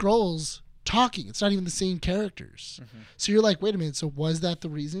just 2 scrolls talking. It's not even the same characters. So you're like, wait a minute, so was that the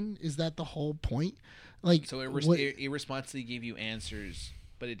reason? Is that the whole point? Like, so it irresponsibly gave you answers,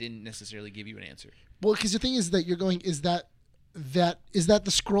 but it didn't necessarily give you an answer. Well, because the thing is that you're going, is that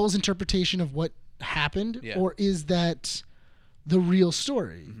the scroll's interpretation of what happened, or is that the real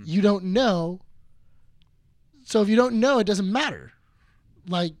story? You don't know. So if you don't know, it doesn't matter.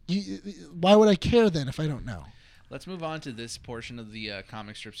 Like, why would I care then if I don't know? Let's move on to this portion of the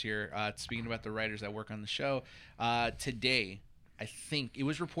comic strips here. Speaking about the writers that work on the show, today, I think it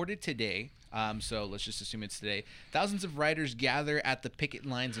was reported today, so let's just assume it's today, thousands of writers gather at the picket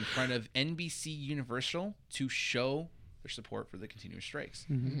lines in front of NBC Universal to show their support for the continuous strikes.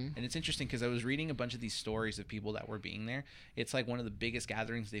 And it's interesting because I was reading a bunch of these stories of people that were being there. It's like one of the biggest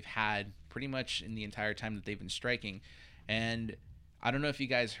gatherings they've had pretty much in the entire time that they've been striking. And I don't know if you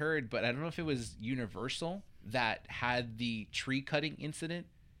guys heard, but I don't know if it was Universal that had the tree cutting incident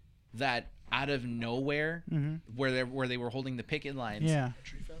that out of nowhere where they were holding the picket lines. Yeah.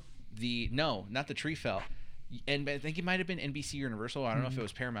 No, not the tree fell. And I think it might have been NBC Universal. I don't know if it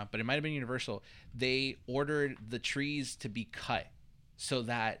was Paramount, but it might have been Universal. They ordered the trees to be cut so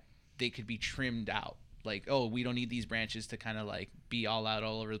that they could be trimmed out. Like, we don't need these branches to kind of like be all out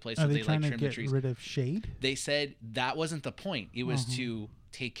all over the place. Are so they they trying like to trim the get trees. rid of shade? They said that wasn't the point. It was to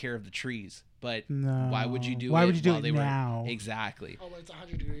take care of the trees. But No. why would you do it? Why would you do while it they now? Were, exactly. Oh, it's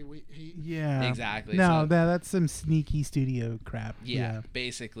 100-degree heat. Yeah. Exactly. No, So- that's some sneaky studio crap. Yeah,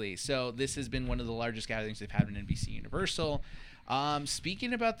 basically. So this has been one of the largest gatherings they've had in NBC Universal.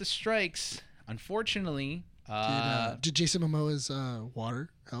 Speaking about the strikes, unfortunately, Did Jason Momoa's water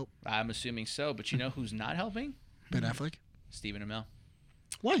help? I'm assuming so. But you know who's not helping? Ben Affleck. Stephen Amell.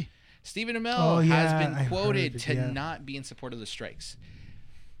 Why? Stephen Amell Oh, has yeah, been I've quoted heard, to yeah. not be in support of the strikes.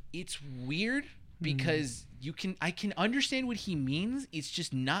 It's weird because I can understand what he means. It's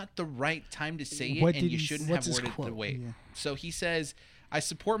just not the right time to say it, What and did you he- shouldn't what's have his worded it the quote? way. Yeah. So he says, "I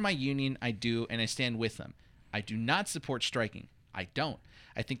support my union, I do, and I stand with them. I do not support striking. I don't.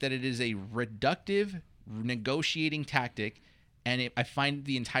 I think that it is a reductive negotiating tactic, and I find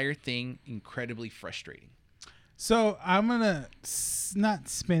the entire thing incredibly frustrating." So I'm gonna not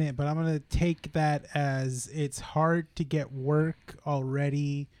spin it, but I'm gonna take that as it's hard to get work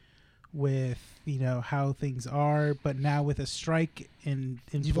already with how things are, but now with a strike in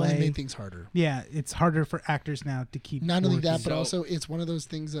You've play, only made things harder. yeah, it's harder for actors now to keep. Not only that, working. but So- also it's one of those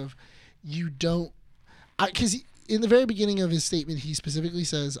things of you don't. Because in the very beginning of his statement, he specifically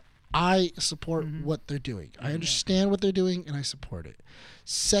says, "I support what they're doing. I understand what they're doing, and I support it."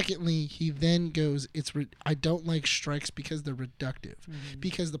 Secondly, he then goes, I don't like strikes because they're reductive.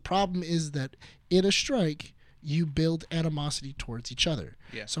 Because the problem is that in a strike, you build animosity towards each other.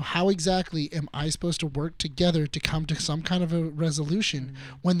 Yeah. So how exactly am I supposed to work together to come to some kind of a resolution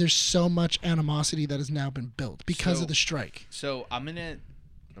when there's so much animosity that has now been built because So- of the strike? So I'm gonna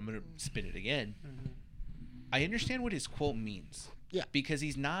spin it again. I understand what his quote means. Yeah. Because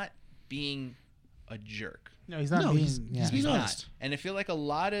he's not being a jerk. No, he's not No, being. he's yeah. being Not. honest. And I feel like a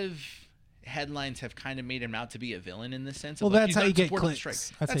lot of headlines have kind of made him out to be a villain in this sense. Well, of like, that's he's how not you get supporting the clicks.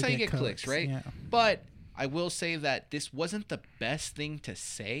 strike. That's That's how you get clicks, right? Yeah. But I will say that this wasn't the best thing to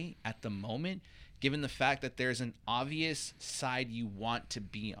say at the moment, given the fact that there's an obvious side you want to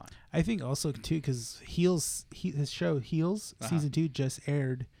be on. I think also too because his show Heels season 2 just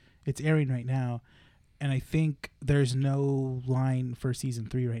aired. It's airing right now, and I think there's no line for season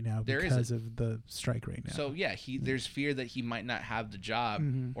 3 right now There because of the strike right now. So yeah, there's fear that he might not have the job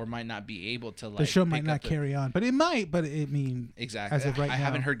or might not be able to like. the show might pick not up carry on, but it might. But I mean, Exactly. as of right I now,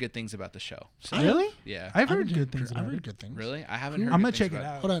 haven't heard good things about the show. So, Really? Yeah. I've heard good things I've about heard it. good things. Really? I haven't heard. I'm gonna good check things it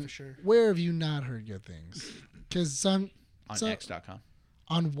about out. Hold on. for sure. Where have you not heard good things? Because some on so- X.com.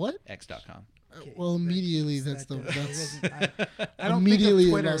 on what? X.com. Well, immediately that's the I don't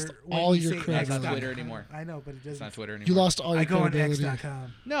immediately think of Twitter lost when all you your say credibility. It's not X.com. Twitter anymore. I know, but it It's doesn't. not Twitter anymore. You lost all your I go on credibility.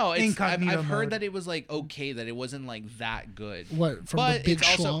 X.com. No, I've Incognito heard mode. that it was like okay, that it wasn't like that good. What from But the big it's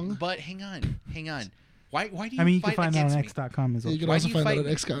also. schlong? But hang on. Why do you I mean, you fight can find that against on me? X.com as well. You can Why also do you find fight that on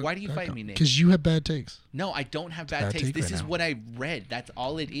me? X.com. Why do you fight me, Nick? Because you have bad takes. No, I don't have bad bad taste. take This right is now. what I read. That's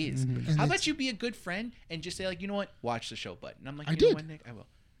all it is. And How it's- about you be a good friend and just say, like, you know what? Watch the show button. I'm like, I you know did. what, Nick? I will.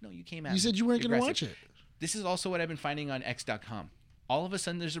 No, you came at You me. said you weren't You're going to watch aggressive. it. This is also what I've been finding on X.com. All of a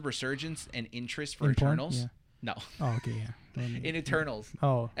sudden, there's a resurgence and interest for In porn? Eternals. Yeah. No. Oh, okay, yeah. In Eternals.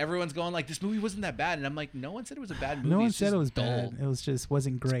 Oh. Everyone's going like, this movie wasn't that bad. And I'm like, no one said it was a bad movie. No one It's said just it was dull. bad. It was just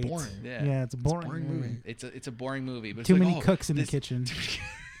wasn't great. boring. Yeah. It's a boring, boring movie. It's a boring movie. But it's Too like, many oh, cooks in the this- kitchen.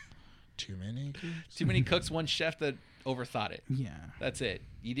 Too many. Too many cooks, one chef that overthought it. Yeah. That's it.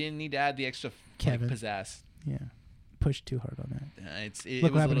 You didn't need to add the extra Kevin. pizzazz. Yeah. Pushed too hard on that. It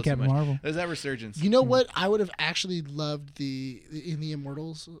Look was what a happened little to Captain too much. Marvel. There's that resurgence. You know what? I would have actually loved the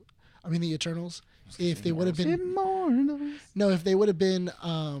Immortals. I mean the Eternals. If they would have been if they would have been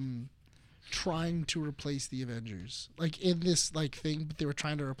trying to replace the Avengers, like in this like thing, but they were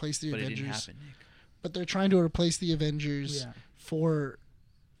trying to replace the But it Avengers. didn't happen, Nick. But they're trying to replace the Avengers Yeah. for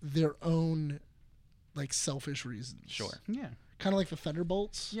their own like selfish reasons. Sure. Yeah. Kind of like the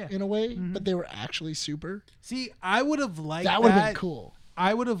Thunderbolts Yeah. in a way, Mhm. but they were actually super. See, I would have liked That would have been cool.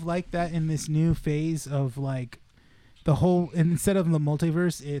 I would have liked that in this new phase of like the whole, instead of the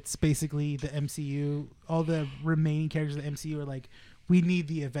multiverse, it's basically the MCU. All the remaining characters of the MCU are like, we need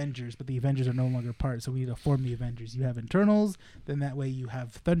the Avengers, but the Avengers are no longer part, so we need to form the Avengers. You have Eternals, then that way you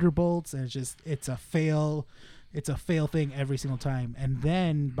have Thunderbolts, and it's a fail thing every single time. And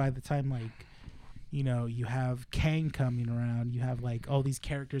then by the time like, you know, you have Kang coming around, you have like all these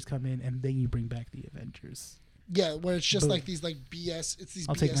characters come in, and then you bring back the Avengers. Yeah, where it's just Boom. like these like BS. It's these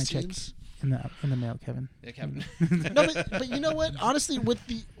I'll BS take my check teams. in the mail, Kevin. Yeah, Kevin. No, but you know what? Honestly, with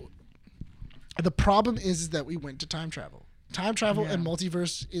the problem is that we went to time travel. Time travel and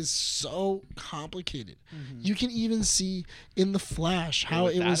multiverse is so complicated. You can even see in the Flash how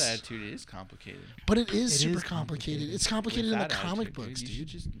With it that was. attitude is complicated. But it is It super is complicated. complicated. It's complicated in the With that comic attitude, books, You dude. should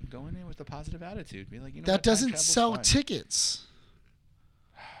just go in there with a positive attitude. Be like, you know That what, time doesn't travel's sell fun. tickets.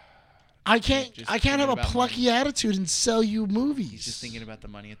 I can't. Just I can't have a thinking about plucky attitude and sell you movies. He's just thinking about the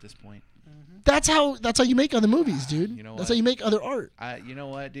money at this point. That's how you make other movies, dude. You know That's what? how you make other art. You know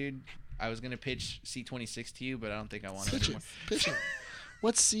what, dude? I was gonna pitch C26 to you, but I don't think I want it Pitch it. anymore. Pitch it.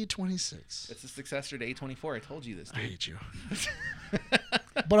 What's C26? It's the successor to A24. I told you this, I dude. hate you.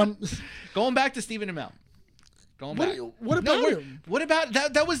 But I'm. Going back to Stephen Amell. Going back. What about him? What about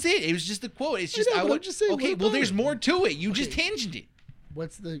that? That was it. It was just the quote. It's just know, but I'm just saying, okay. what Well, about there's him? more to it. You just Okay. tangented it.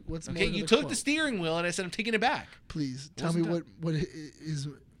 What's more Okay, to you the took quote? the steering wheel, and I said I'm taking it back. Please tell me Wasn't what is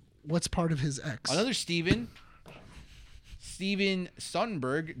what's part of his X. Another Steven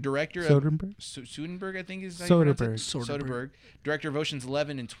Soderbergh, director Soderbergh? of Soderbergh, I think is how you pronounce it? Soderbergh. Soderbergh, director of Ocean's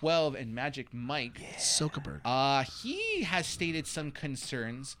 11 and 12 and Magic Mike. Zuckerberg. He has stated some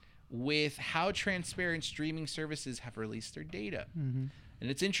concerns with how transparent streaming services have released their data. Mm-hmm. And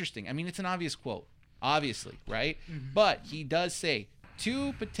it's interesting. I mean, it's an obvious quote, obviously, right? But he does say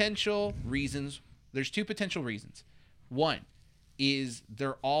two potential reasons. There's two potential reasons. One is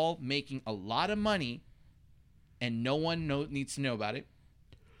they're all making a lot of money and no one needs to know about it.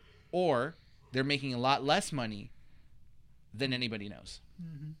 Or they're making a lot less money than anybody knows,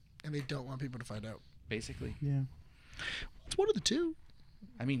 And they don't want people to find out. basically. Yeah, It's one of the two.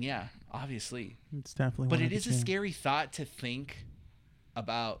 I mean, yeah, obviously. it's definitely. But one it of is the a two. scary thought to think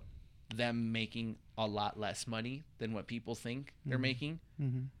about them making a lot less money than what people think they're making,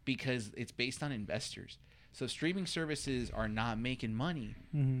 Mhm. because it's based on investors. So if streaming services are not making money,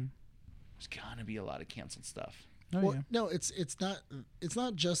 Mhm. there's gonna be a lot of canceled stuff. Oh Well, yeah. no, it's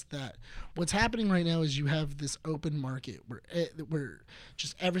not just that. What's happening right now is you have this open market where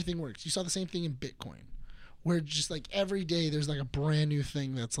just everything works. You saw the same thing in Bitcoin, where just like every day there's like a brand new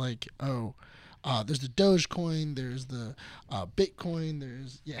thing that's like, there's the Dogecoin, there's the Bitcoin,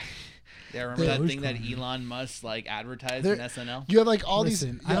 there's Yeah, remember that thing that Dogecoin. Elon Musk like advertised There- in SNL? you have like all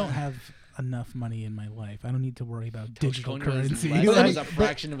Listen, these. I don't have enough money in my life. I don't need to worry about digital Dogecoin was currency. less- But that any- was a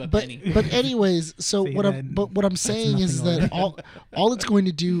fraction of a but, penny. But anyways, so See, what I'm saying is nothing that all it's going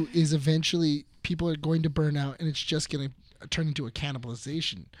to do is eventually people are going to burn out, and it's just going to turn into a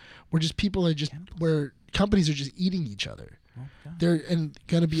cannibalization, where just people are just where companies are just eating each other. Oh, God. They're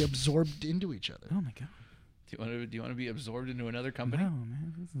going to be absorbed into each other. Oh my God. Do you want to be absorbd into another company? No,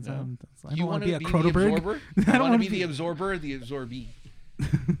 man. This is, No? I You don't want want to be a the Cronenberg. absorber? I You don't want to wanna be the absorber or the absorbee?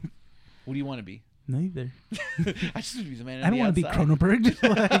 What do you want to be? Neither. I just want to be the man. I don't want to be Cronenberg.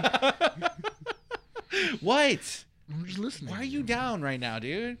 Like, What? I'm just listening. Why are you down right now,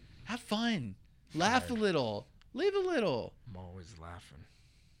 dude? Have fun. Laugh a little. Live a little. I'm always laughing.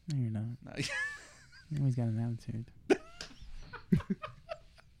 no, you're not. No. You always got an attitude.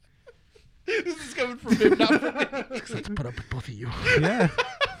 This is coming from him, not from me. Let's put up with both of you. Yeah.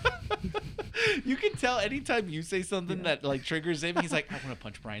 You can tell anytime you say something that like triggers him, he's like, I want to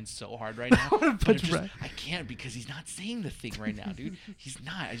punch Brian so hard right now. I can't because he's not saying the thing right now, dude. He's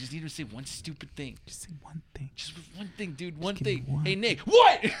not. I just need him to say one stupid thing. Just say one thing. Just one thing, dude. One give me thing. one. Hey, Nick.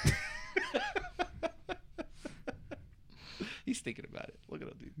 What? He's thinking about it. Look at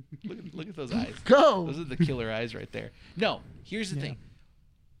him, dude. Look at those eyes. Go. Those are the killer eyes right there. No, here's the thing.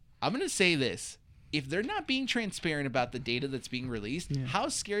 I'm going to say this. If they're not being transparent about the data that's being released, how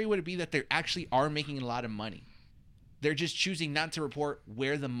scary would it be that they actually are making a lot of money? They're just choosing not to report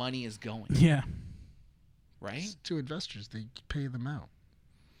where the money is going. Yeah. Right? It's to investors, they pay them out.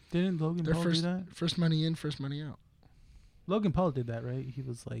 Didn't Logan Paul do that? First money in, first money out. Logan Paul did that, right? He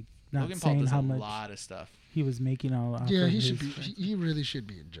was like not Logan Paul saying does how a much lot of stuff. he was making all. Yeah, he should be. He really should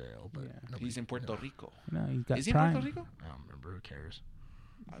be in jail. But He's in Puerto Rico. No, he's got Is he Prime. in Puerto Rico? I don't remember. Who cares?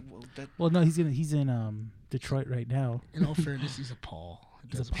 Well, no, he's in Detroit right now. In all fairness, he's a Paul.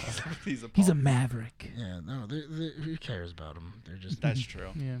 He's a maverick. Yeah, no, who cares about him? They're just. That's true.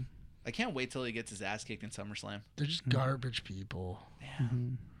 Yeah. I can't wait till he gets his ass kicked in SummerSlam. They're just garbage people. Yeah,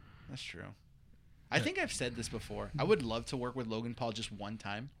 that's true. I think I've said this before. I would love to work with Logan Paul just one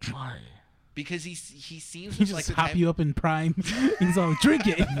time. Why? Because he seems He like just hop you up in Prime. He's all drink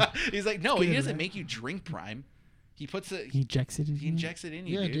it. He's like, no, he doesn't make you drink Prime. He puts it. He injects it. He injects it in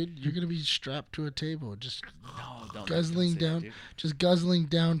you. Yeah, dude. You're gonna be strapped to a table, just don't guzzling down, just guzzling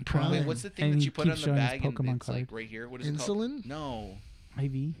down Prime. Wait, what's the thing And that he you put on keeps the showing his bag and Pokemon it's like card. right here? What is it called? Insulin? No.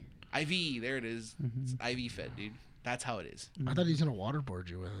 IV. IV. There it is. It's IV fed, dude. That's how it is. I thought he's gonna waterboard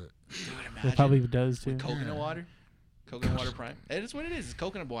you with it. Dude, imagine. It probably does too. Coconut water. Coconut water Prime. That is what it is. It's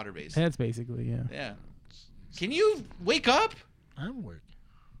coconut water based. That's basically Yeah. Can you wake up? I'm awake.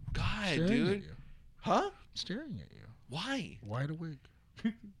 God, Staring dude. at you. Huh? Staring at you. Why? Wide awake.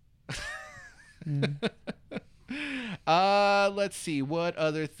 Let's see. What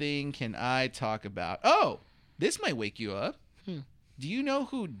other thing can I talk about? Oh, this might wake you up. Do you know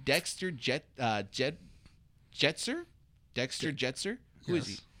who Dexter Jetser? Dexter Jetser? Who is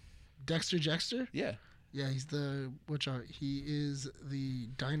he? Dexter Jexter? Yeah. Yeah, he's he is the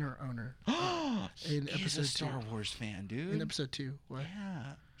diner owner. In He's episode a Star 2. Wars fan, dude. In episode 2. What? Yeah.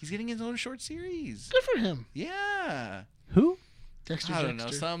 He's getting his own short series. Good for him. Yeah. Who? Dexter I don't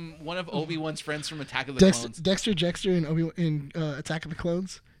Jexter. know. One of Obi-Wan's friends from Attack of the Clones. Dexter Jexter in Attack of the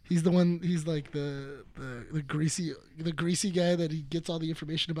Clones. He's the one. He's like the greasy guy that he gets all the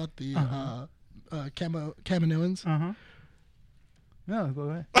information about the Kaminoans. No, go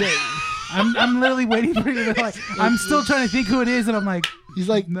ahead. I'm literally waiting for you to like. I'm still trying to think who it is, and I'm like, He's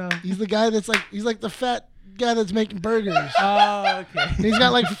like no. He's the guy that's like the fat guy that's making burgers. Oh, okay. And he's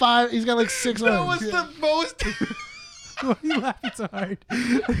got like 5. He's got like 6 That arms. was the most. Why are you laughing so hard?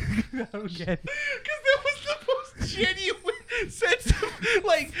 I don't get it. Because that was the most genuine sense of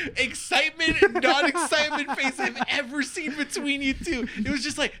like excitement and non-excitement face I've ever seen between you two. It was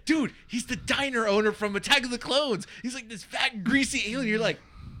just like, dude, he's the diner owner from Attack of the Clones. He's like this fat, greasy alien. You're like,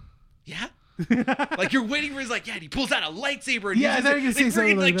 yeah. Like you're waiting for his like, yeah. And he pulls out a lightsaber and Yeah, I thought you were gonna say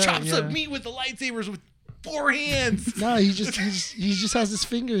something like that, chops up yeah. meat with the lightsabers with 4 hands. No, he just has his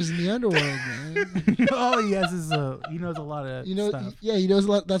fingers in the underworld, man. All he has is he knows a lot of stuff. Yeah, he knows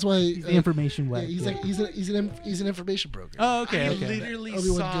a lot. That's why He's the information Yeah, web. he's like he's an information broker. Oh, okay, I okay. literally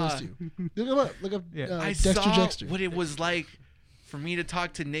Obi-Wan saw. goes to. Look him up. Look up Yeah. I Dexter saw Jexter. what it was like for me to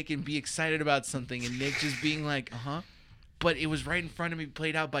talk to Nick and be excited about something, and Nick just being like, but it was right in front of me,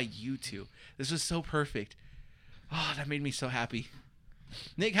 played out by you two. This was so perfect. Oh, that made me so happy.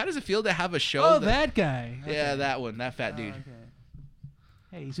 Nick, how does it feel to have a show? Oh, that guy. Yeah, that one, that fat dude. Okay.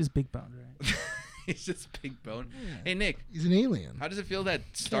 Hey, he's just big boned, right? He's just big bone. Hey, Nick, He's an alien. how does it feel that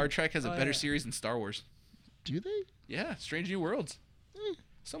Star Trek has a better series than Star Wars? Do they? Yeah, Strange New Worlds.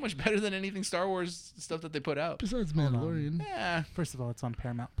 So much better than anything Star Wars stuff that they put out. Besides Mandalorian. Yeah, First of all, it's on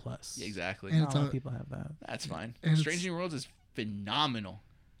Paramount Plus. yeah, exactly. And Not it's a lot on- of people have that. That's fine. and Strange it's- New Worlds is phenomenal.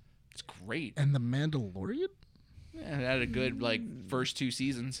 It's great. And the Mandalorian? Yeah, it had a good first 2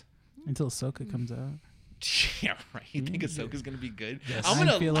 seasons. Until Ahsoka comes out. Yeah, right. You think Ahsoka's gonna be good? Yes. I'm I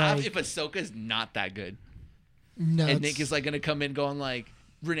gonna feel laugh like- if Ahsoka's not that good. No. And Nick is like gonna come in going like,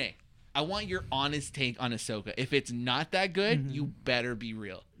 Renee, I want your honest take on Ahsoka. If it's not that good, you better be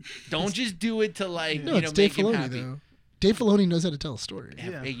real. Don't just do it to like no, it's Dave make him Filoni happy. though. Dave Filoni knows how to tell a story.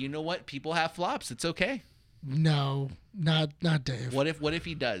 Yeah. Hey, you know what? People have flops. It's okay. No, not Dave. What if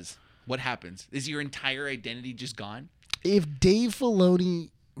he does? What happens? Is your entire identity just gone? If Dave Filoni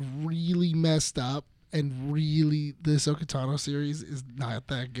really messed up and really the Ahsoka Tano series is not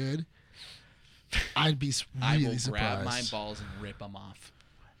that good, I'd be I really will surprised. grab my balls and rip them off.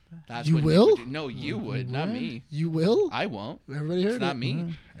 That's You what will? Nick would do. No, you would, not me. You will? I won't. Everybody heard It's not it.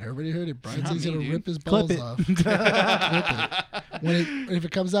 me. Everybody heard it. Brian not says he's me, gonna dude. rip his Clip balls it. off. Clip it. If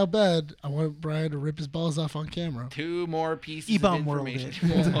it comes out bad, I want Brian to rip his balls off on camera. 2 more pieces E-bomb of world information.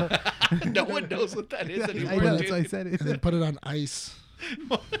 No one knows what that is anymore. I know, that's dude. why I said it. And then put it on ice.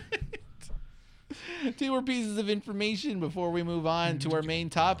 2 more pieces of information before we move on to our main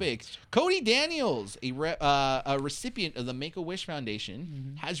topic. Cody Daniels, a recipient of the Make-A-Wish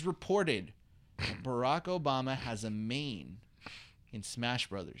Foundation, has reported that Barack Obama has a main in Smash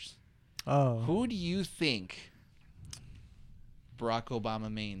Brothers. Oh. Who do you think Barack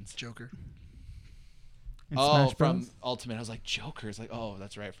Obama mains? Joker. In Oh, Smash from Bros? Ultimate. I was like, Joker. It's like, oh,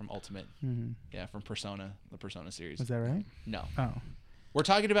 that's right, from Ultimate. Mhm. Yeah, from Persona, the Persona series. Was that right? No. Oh. We're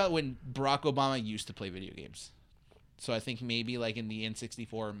talking about when Barack Obama used to play video games. So I think maybe like in the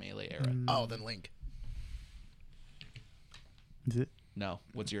N64 or Melee era. Oh, then Link. Is it? No.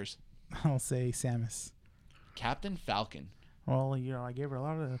 What's yours? I'll say Samus. Captain Falcon. Well, you know, I gave her a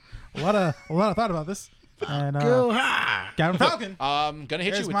lot of thought about this. And Go ha! Captain Falcon Gonna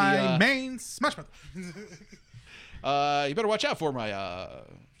hit is you with my the main Smash Brother. you better watch out for my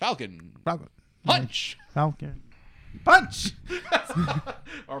Falcon Falcon. punch Falcon. Punch.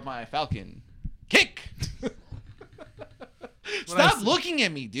 or my Falcon kick. Stop looking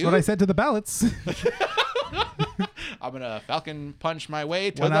at me, dude. That's what I said to the ballots I'm gonna Falcon punch my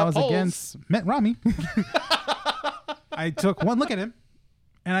way to when the I was polls. against Mitt Romney. I took one look at him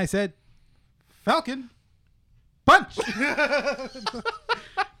and I said, Falcon, punch.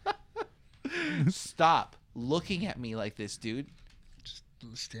 Stop looking at me like this, dude. Just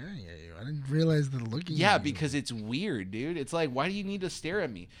staring at you. I didn't realize the looking. Yeah, at you. because it's weird, dude. It's like, why do you need to stare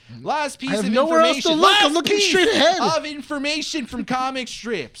at me? Last piece I have of nowhere else information. to look. Last I'm looking piece straight ahead. of information from comic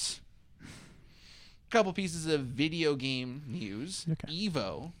strips. A couple pieces of video game news. Okay.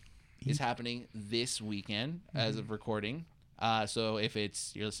 Evo is happening this weekend as of recording. So if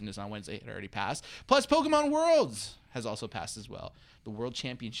you're listening to this on Wednesday, it already passed. Plus, Pokemon Worlds has also passed as well. The World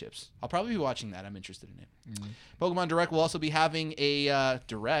Championships. I'll probably be watching that. I'm interested in it. Pokemon Direct will also be having a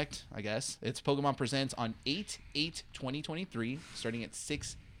direct, I guess. It's Pokemon Presents on 8/8/2023, starting at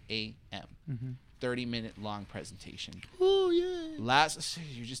 6 a.m. 30-minute long presentation. Oh yeah.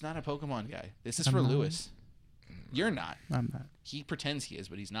 You're just not a Pokemon guy. This is for I'm not. Lewis. You're not. I'm not. He pretends he is,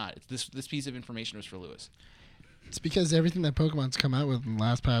 but he's not. This piece of information was for Lewis. It's because everything that Pokemon's come out with in the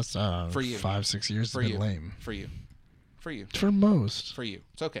last past For you. 5-6 years For has you. been lame. For you. For you. For most. For you.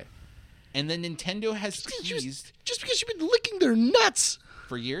 It's okay. And then Nintendo has teased Just because you've been licking their nuts.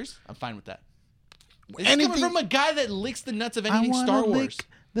 for years. I'm fine with that. This is Anything coming from a guy that licks the nuts of I anything want Star to Wars. lick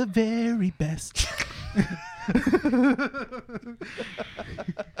the very best.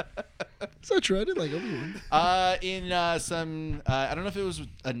 Is that true? I did like Obi-Wan. In some, I don't know if it was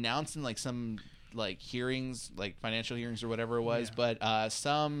announced in like some like hearings, like financial hearings or whatever it was, but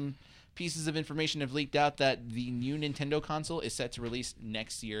some pieces of information have leaked out that the new Nintendo console is set to release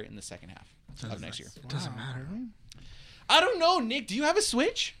next year in the second half of next year. It doesn't matter. I don't know, Nick. Do you have a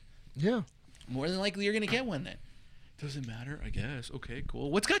Switch? Yeah. More than likely, you're gonna get one then. Doesn't matter, I guess. Okay,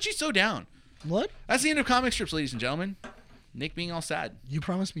 cool. What's got you so down? What? That's the end of comic strips, ladies and gentlemen. Nick being all sad. You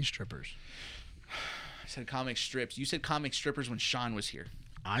promised me strippers. I said comic strips. You said comic strippers when Sean was here.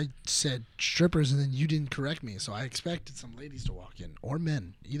 I said strippers, and then you didn't correct me, so I expected some ladies to walk in, or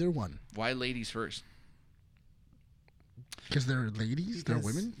men, either one. Why ladies first? Because they're ladies, they're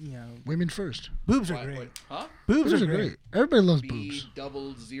Because, women. You know, Women first. boobs are Why, great. what? Huh? Boobs Boobs are are great. great. Everybody loves B boobs.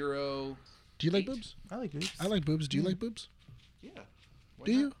 double zero. Do you like 8. boobs? I like boobs. I like boobs. Do you like boobs? Yeah. Why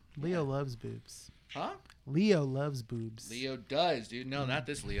Do not? you? Leo loves boobs. Huh? Leo loves boobs. Leo does, dude. No, not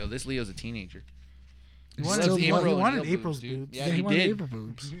this Leo. This Leo's a teenager. You Still wanted, loves you April wanted and Leo April's dude. boobs. Yeah, he he wanted did. April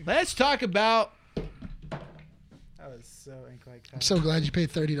boobs. Let's talk about. That was so incorrect. I'm so glad you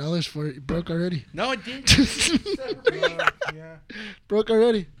paid $30 for it. You broke already. No, it didn't. Yeah. Broke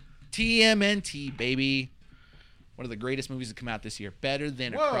already. TMNT, baby. One of the greatest movies to come out this year. Better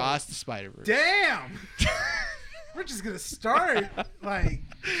than Whoa. Across the Spider-Verse. Damn. We're just gonna start like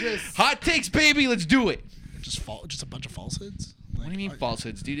just. Hot takes, baby. Let's do it. Just a bunch of falsehoods. What do you mean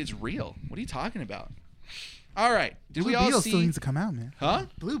falsehoods, dude? It's real. What are you talking about? All right. Did Blue we all Beetle see? still needs to come out, man. Huh?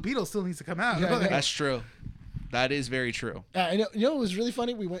 Blue Beetle still needs to come out. Yeah, I know. That's true. That is very true. I know. You know, it was really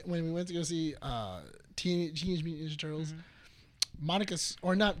funny. When we went to go see Teenage Mutant Ninja Turtles. Monica's,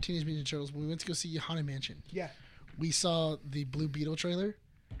 or not Teenage Mutant Ninja Turtles. When we went to go see Haunted Mansion, Yeah. we saw the Blue Beetle trailer,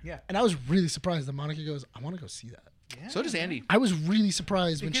 Yeah. and I was really surprised that Monica goes, "I want to go see that." Yeah. So does Andy. I was really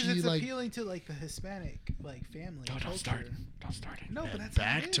surprised when Because she it's like. appealing to like the Hispanic like family. Don't culture. start. Don't start it. No, but that's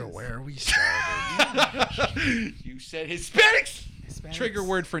Back how it to is. where we started. You said Hispanics. Hispanics. Trigger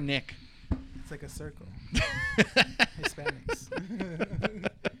word for Nick. It's like a circle. Hispanics.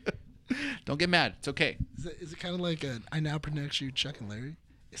 Don't get mad. It's okay. Is it kind of like I now pronounce you Chuck and Larry?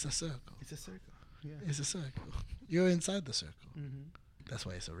 It's a circle. It's a circle. Yeah. It's a circle. You're inside the circle. Mm-hmm. That's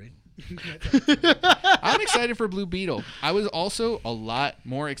why it's a ring. I'm excited for Blue Beetle. I was also a lot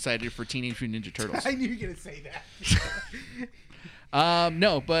more excited for Teenage Mutant Ninja Turtles. I knew you were gonna say that.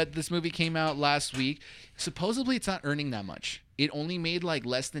 No, but this movie came out last week. Supposedly, it's not earning that much. It only made like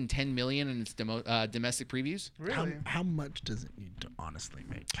less than 10 million in its domestic previews. Really? How much does it need to honestly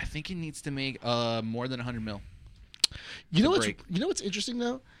make? I think it needs to make more than 100 mil. You know what's interesting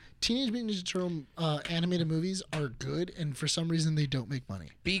though? Teenage Mutant Ninja Turtle animated movies are good, and for some reason they don't make money.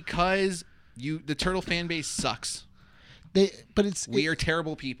 Because the turtle fan base sucks. We are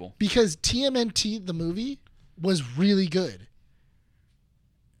terrible people. Because TMNT the movie was really good.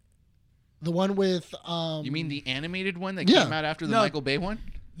 The one with you mean the animated one that came out after the Michael Bay one?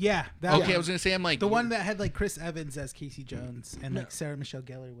 Yeah. Okay, I was gonna say I'm like the one that had like Chris Evans as Casey Jones and like Sarah Michelle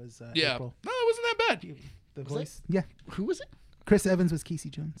Gellar was April. No, it wasn't that bad. The voice. Yeah. Who was it? Chris Evans was Casey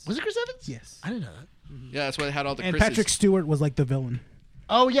Jones. Was it Chris Evans? Yes. I didn't know that. Yeah, that's why they had all the And Chris's. Patrick Stewart was like the villain.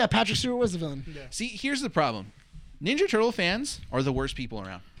 Oh yeah, Patrick Stewart was the villain. Yeah. See, here's the problem. Ninja Turtle fans are the worst people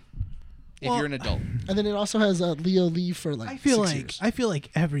around. If you're an adult. And then it also has Leo Lee for like I feel 6 years.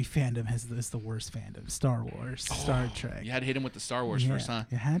 every fandom is the worst fandom. Star Wars, Star Trek. You had to hit him with the Star Wars first, huh?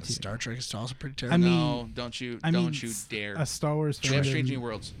 You had to. Star Trek is also pretty terrible. I mean, No, don't you dare. A Star Wars They have fandom. Strange New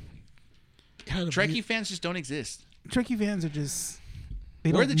Worlds. Trekkie fans just don't exist. Trekkie fans are just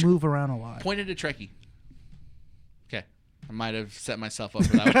they Where don't move around a lot. Pointed at Trekkie. Okay. I might have set myself up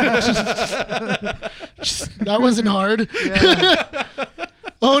for that one. That wasn't hard.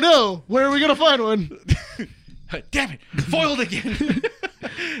 Oh no, where are we gonna find one? Damn it! Foiled again.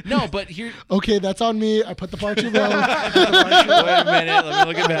 No, but here. Okay, that's on me. I put the bar too low. Wait a minute. Let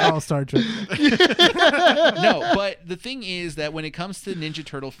me look at that. All Star Trek. No, but the thing is that when it comes to Ninja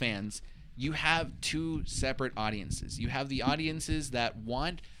Turtle fans, you have two separate audiences. You have the audiences that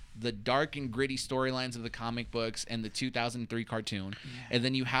want the dark and gritty storylines of the comic books and the 2003 cartoon. And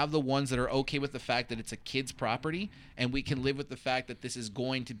then you have the ones that are okay with the fact that it's a kid's property and we can live with the fact that this is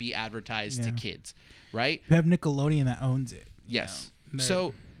going to be advertised to kids, right? You have Nickelodeon that owns it. Yes.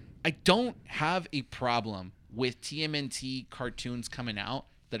 So I don't have a problem with TMNT cartoons coming out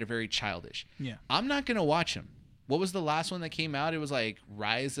that are very childish. Yeah. I'm not going to watch them. What was the last one that came out? It was like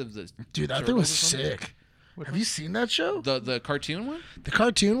Rise of the Dude, that thing was sick. Have you seen that show? The cartoon one? The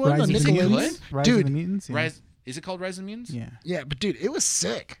cartoon one on Rise of the Nickelodeon? Mutants? Rise of the Mutants? Yeah. Rise. Is it called Rise of the Mutants? Yeah. Yeah, but dude, it was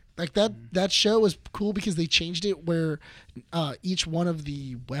sick. Like that show was cool because they changed it where each one of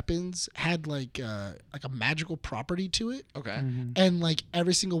the weapons had like a magical property to it. Okay. And like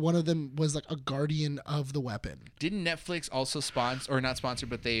every single one of them was like a guardian of the weapon. Didn't Netflix also sponsor, or not sponsor,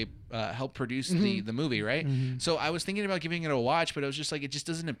 but they helped produce the movie, right? So I was thinking about giving it a watch, but I was just like, it just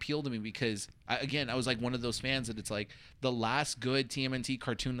doesn't appeal to me because, I was like one of those fans that it's like the last good TMNT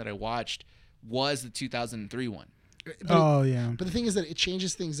cartoon that I watched was the 2003 one. But the thing is that it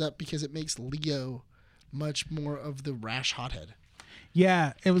changes things up because it makes Leo much more of the rash hothead.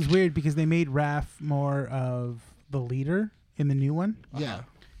 Yeah, it was weird because they made Raph more of the leader in the new one. Yeah.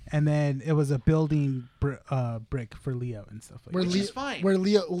 And then it was a building brick for Leo and stuff like that. Which is fine. Where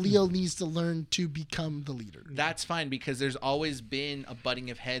Leo needs to learn to become the leader. That's fine because there's always been a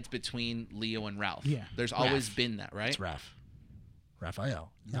butting of heads between Leo and Ralph. Yeah. There's always been that, right? It's Raph.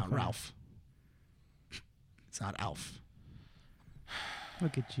 Raphael, not Ralph. It's not Alf.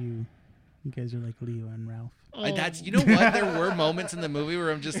 Look at you. You guys are like Leo and Ralph. That's, you know what? There were moments in the movie where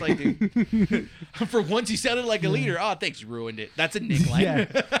I'm just like, dude, for once you sounded like a leader. Oh, thanks, you ruined it. That's a Nick line.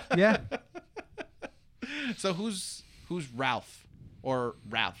 Yeah. So who's Ralph or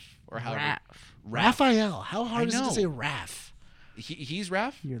Ralph or how? Raphael. How hard is it know. to say Raph? He's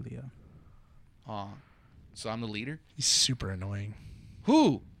Ralph. You're Leo. Oh, so I'm the leader. He's super annoying.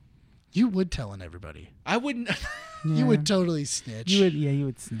 Who? You would tell on everybody. I wouldn't. Yeah. You would totally snitch. You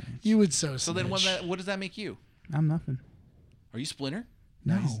would snitch. You would so So snitch. then what does that make you? I'm nothing. Are you Splinter?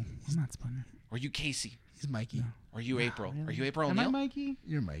 No, I'm not Splinter. Are you Casey? He's Mikey. No. Are you April? Really? Are you April Am I O'Neil? Mikey?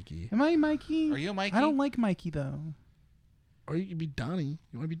 You're Mikey. Am I Mikey? Are you Mikey? I don't like Mikey though. Or you could be Donnie.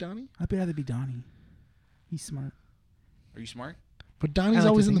 You want to be Donnie? I'd rather be Donnie. He's smart. Are you smart? But I Donnie's like to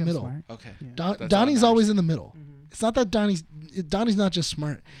always in the think I'm middle. smart. Okay. Yeah. That's all Donnie's that always matters. in the middle. It's not that Donnie's not just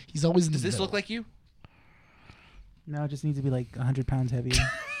smart. He's always in Does the this middle. look like you? No, it just needs to be like 100 pounds heavier.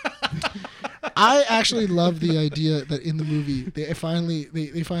 I actually love the idea that in the movie they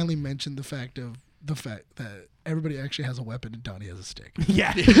finally mentioned the fact that everybody actually has a weapon and Donnie has a stick.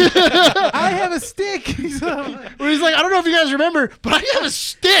 Yeah. I have a stick. Where he's like, I don't know if you guys remember, but I have a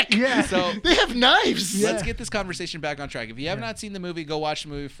stick. Yeah. So They have knives. let's get this conversation back on track. If you have not seen the movie, go watch the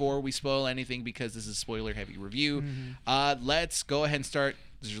movie before we spoil anything because this is a spoiler-heavy review. Let's go ahead and start.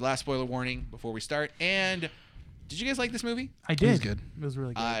 This is your last spoiler warning before we start. And did you guys like this movie? I did. It was good. It was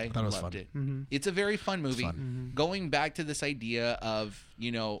really good. I thought it was loved fun. it. It's a very fun movie. Going back to this idea of,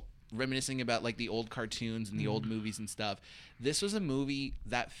 reminiscing about like the old cartoons and the old movies and stuff. This was a movie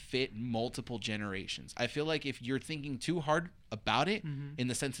that fit multiple generations. I feel like if you're thinking too hard about it in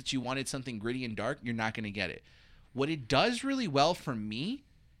the sense that you wanted something gritty and dark, you're not going to get it. What it does really well for me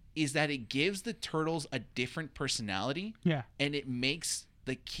is that it gives the turtles a different personality. Yeah. And it makes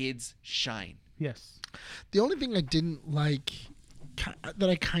the kids shine. Yes. The only thing I didn't like, that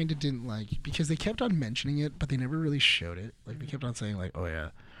I kind of didn't like, because they kept on mentioning it, but they never really showed it. Like, they kept on saying, like, oh, yeah,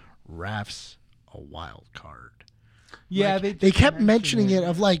 Raph's a wild card. Yeah, like, they kept mentioning it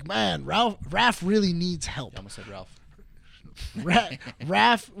of, like, man, Raph really needs help. I almost said Ralph.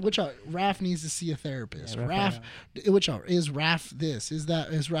 Raph needs to see a therapist. Yeah, is Raph this? Is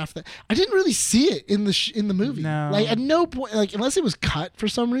Raph that? I didn't really see it in the movie. No. Like at no point, like unless it was cut for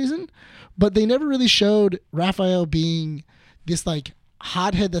some reason, but they never really showed Raphael being this like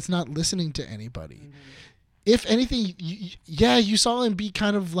hothead that's not listening to anybody. If anything, you saw him be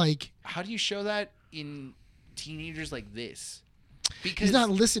kind of like. How do you show that in teenagers like this? Because he's not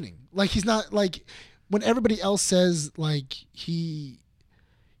listening. Like he's not like. When everybody else says like he's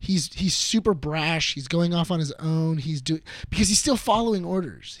super brash, he's going off on his own, because he's still following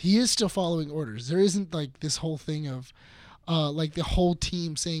orders. He is still following orders. There isn't like this whole thing of like the whole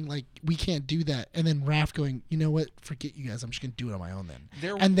team saying like we can't do that, and then Raph going, you know what, forget you guys, I'm just gonna do it on my own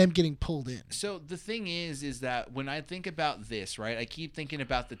then, and them getting pulled in. So the thing is that when I think about this, right, I keep thinking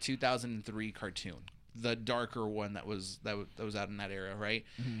about the 2003 cartoon. The darker one that was out in that era, right?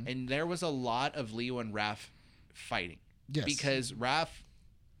 And there was a lot of Leo and Raph fighting. Yes. Because Raph,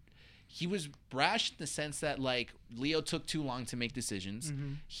 he was brash in the sense that like Leo took too long to make decisions.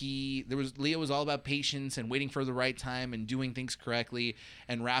 Leo was all about patience and waiting for the right time and doing things correctly.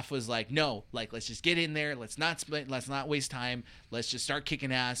 And Raph was like, no, like let's just get in there. Let's not waste time. Let's just start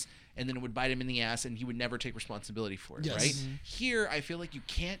kicking ass. And then it would bite him in the ass, and he would never take responsibility for it, right? Here, I feel like you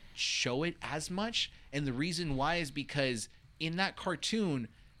can't show it as much, and the reason why is because in that cartoon,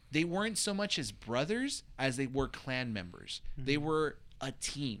 they weren't so much as brothers as they were clan members. They were a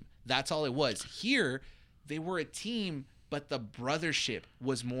team. That's all it was. Here, they were a team, but the brothership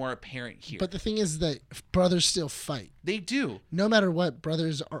was more apparent here. But the thing is that brothers still fight. They do. No matter what,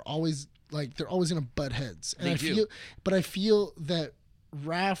 brothers are always like they're always gonna butt heads. And I feel that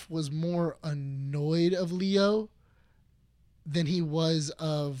Raph was more annoyed of Leo than he was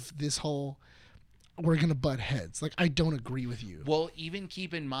of this whole we're gonna butt heads. Like I don't agree with you. Well, even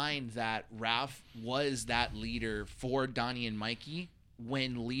keep in mind that Raph was that leader for Donnie and Mikey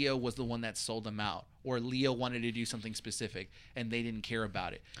when Leo was the one that sold them out, or Leo wanted to do something specific and they didn't care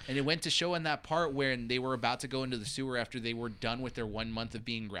about it. And it went to show in that part when they were about to go into the sewer after they were done with their 1 month of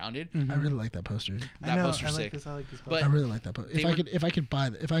being grounded. I really like that poster. That poster's sick. I like this poster. But I really like that poster. If I could buy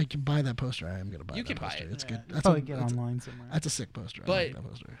that poster, I am gonna buy. You can buy poster. it. It's good. That's probably get online somewhere. That's a sick poster. But I like that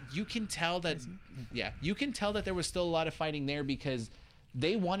poster. you can tell that, you can tell that there was still a lot of fighting there because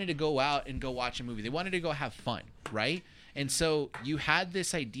they wanted to go out and go watch a movie. They wanted to go have fun, right? And so you had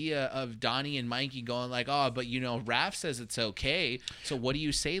this idea of Donnie and Mikey going like, oh, but Raph says it's okay. So what do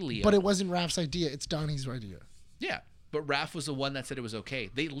you say, Leo? But it wasn't Raph's idea. It's Donnie's idea. Yeah. But Raph was the one that said it was okay.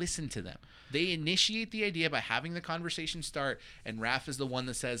 They listened to them. They initiate the idea by having the conversation start, and Raph is the one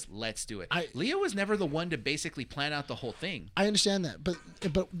that says, let's do it. Leo was never the one to basically plan out the whole thing. I understand that, but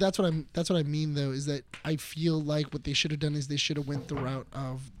that's what I mean though, is that I feel like what they should have done is they should have went the route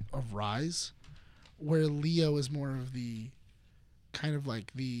of Rise, where Leo is more of the kind of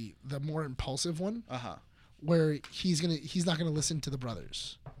like the more impulsive one. Where he's not gonna listen to the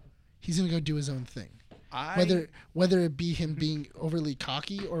brothers. He's gonna go do his own thing. Whether it be him being overly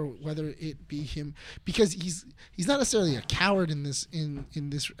cocky or whether it be him, because he's not necessarily a coward in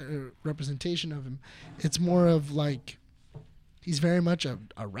this representation of him. It's more of like he's very much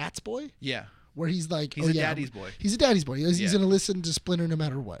a rat's boy. Yeah. Where he's like he's a daddy's boy. He's a daddy's boy. He's gonna listen to Splinter no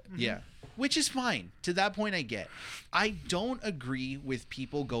matter what. Yeah. Which is fine. To that point, I get. I don't agree with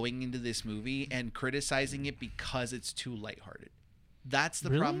people going into this movie and criticizing it because it's too lighthearted. That's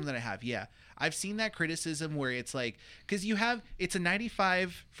the problem that I have. Yeah. I've seen that criticism where it's like, because it's a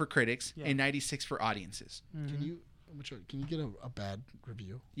 95 for critics and 96 for audiences. Can you get a bad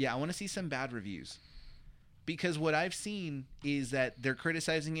review? Yeah, I want to see some bad reviews. Because what I've seen is that they're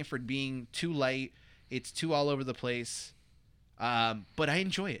criticizing it for being too light. It's too all over the place. But I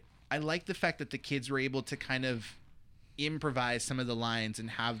enjoy it. I like the fact that the kids were able to kind of improvise some of the lines and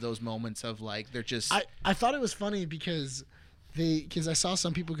have those moments of like they're just. I thought it was funny because I saw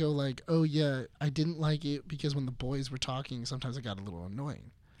some people go like, oh yeah, I didn't like it because when the boys were talking, sometimes it got a little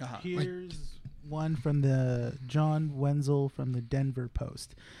annoying. Here's one from the John Wenzel from the Denver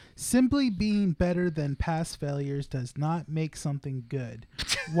Post. Simply being better than past failures does not make something good.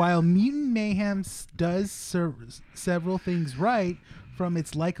 While Mutant Mayhem does several things right, from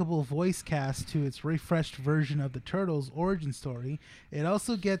its likable voice cast to its refreshed version of the Turtles' origin story, it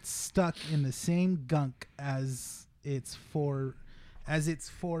also gets stuck in the same gunk as its forebears.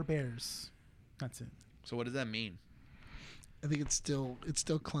 That's it. So what does that mean? I think it's still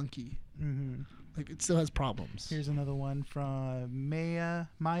clunky. Mm-hmm. Like it still has problems. Here's another one from Maya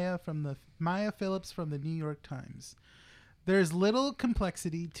Phillips from the New York Times. There's little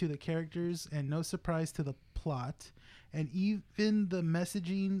complexity to the characters and no surprise to the plot, and even the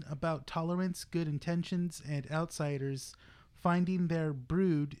messaging about tolerance, good intentions, and outsiders finding their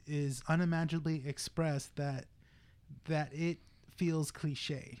brood is unimaginably expressed that it feels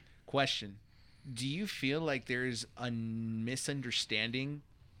cliche. Question. Do you feel like there's a misunderstanding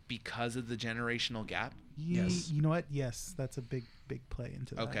because of the generational gap? Yes. You know what? Yes, that's a big play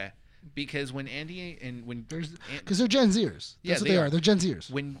into that. Okay. Because when Andy and when because they're Gen Zers. Yeah, That's what they are. They're Gen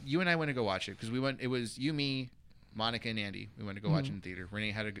Zers. When you and I went to go watch it, because we went, it was you, me, Monica, and Andy. We went to go watch it in the theater.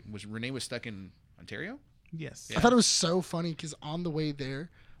 Renee was stuck in Ontario. Yes. Yeah. I thought it was so funny because on the way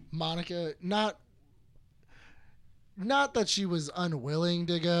there, Monica not that she was unwilling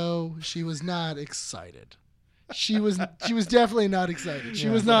to go. She was not excited. She was definitely not excited. She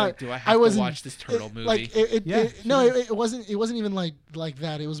was not. Like, do I have to watch this turtle movie? Like it wasn't even like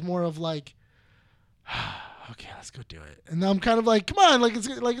that. It was more of like, okay, let's go do it. And I'm kind of like, come on, it's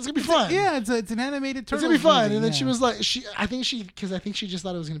gonna be fun. Yeah, it's an animated turtle. It's gonna be fun. Movie, and then she was like, I think she just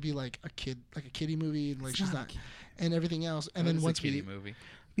thought it was gonna be like a kiddie movie, and like she's not, and everything else. And then once a kiddie movie.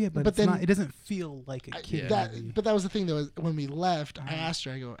 Yeah, but then it doesn't feel like a kid movie. But that was the thing though. When we left, I asked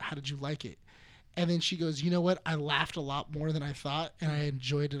her, I go, how did you like it? And then she goes, you know what? I laughed a lot more than I thought, and I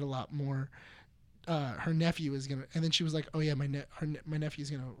enjoyed it a lot more. Her nephew is gonna, and then she was like, "Oh yeah, my nephew's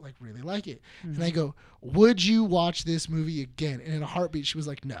gonna like really like it." Mm-hmm. And I go, "Would you watch this movie again?" And in a heartbeat, she was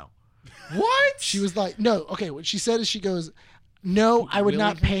like, "No." What? She was like, "No." Okay, what she said is, she goes, "No, I would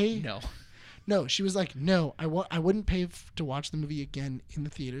not pay." No, she was like, "No, I wouldn't pay to watch the movie again in the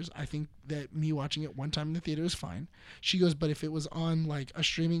theaters. I think that me watching it one time in the theater is fine." She goes, "But if it was on like a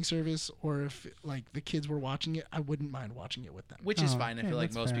streaming service or if like the kids were watching it, I wouldn't mind watching it with them." Which is fine. I feel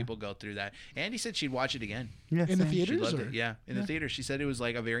like most people go through that. Andy said she'd watch it again. Yeah, in the theaters. She loved it. Yeah, in the theater. She said it was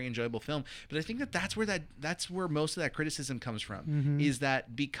like a very enjoyable film. But I think that's where most of that criticism comes from. Is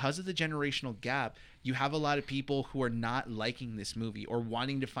that because of the generational gap, you have a lot of people who are not liking this movie or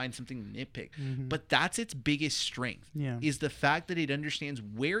wanting to find something to nitpick. But that's its biggest strength. Is the fact that it understands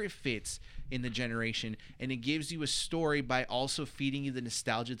where it fits in the generation, and it gives you a story by also feeding you the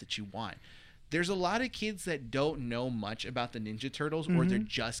nostalgia that you want. There's a lot of kids that don't know much about the Ninja Turtles, or they're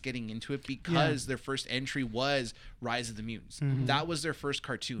just getting into it because their first entry was Rise of the Mutants. That was their first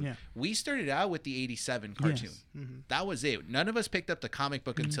cartoon. Yeah. We started out with the 87 cartoon. Yes. That was it. None of us picked up the comic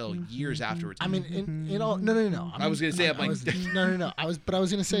book until years afterwards. I mean, in all, no. I was gonna say, no. I was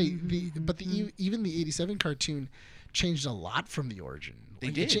gonna say even the 87 cartoon changed a lot from the origin. They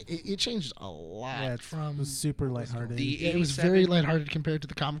did. It changed a lot. Yeah, it was super lighthearted. It was very lighthearted compared to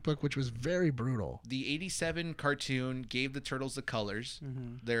the comic book, which was very brutal. The 87 cartoon gave the Turtles the colors.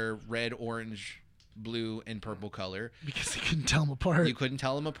 Their red, orange, blue, and purple color. Because they couldn't tell them apart. You couldn't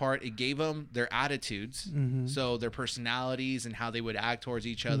tell them apart. It gave them their attitudes. So their personalities and how they would act towards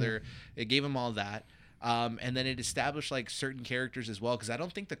each other. It gave them all that. And then it established like certain characters as well, because I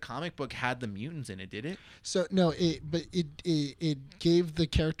don't think the comic book had the mutants in it, did it? So no, it gave the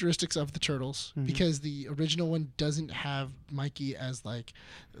characteristics of the Turtles, because the original one doesn't have Mikey as like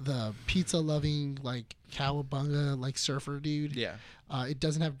the pizza loving like Cowabunga like surfer dude. Yeah. It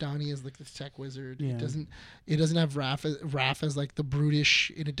doesn't have Donnie as like the tech wizard. Yeah. It doesn't have Raph as like the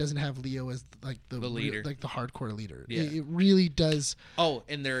brutish, and it doesn't have Leo as like the leader, like the hardcore leader. Yeah. It really does. Oh,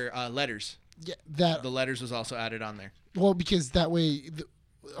 and their letters. Yeah, the letters was also added on there. Well, because that way,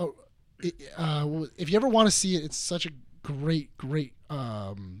 if you ever want to see it, it's such a great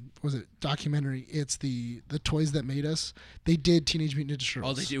was it documentary? It's the Toys That Made Us. They did Teenage Mutant Ninja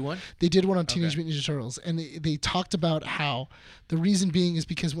Turtles. Oh, they do one? They did one on Teenage Mutant Ninja Turtles, and they talked about how the reason being is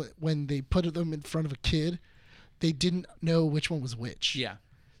because when they put them in front of a kid, they didn't know which one was which. Yeah.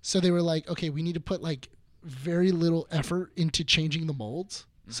 So they were like, okay, we need to put like very little effort into changing the molds.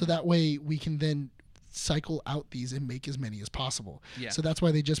 So that way we can then cycle out these and make as many as possible. Yeah. So that's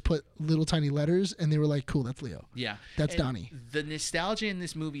why they just put little tiny letters, and they were like, cool, that's Leo. Yeah. That's And Donnie. The nostalgia in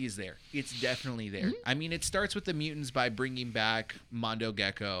this movie is there. It's definitely there. Mm-hmm. I mean, it starts with the mutants by bringing back Mondo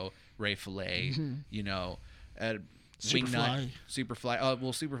Gecko, Ray Fillet, you know, Wingnut, Superfly. Oh,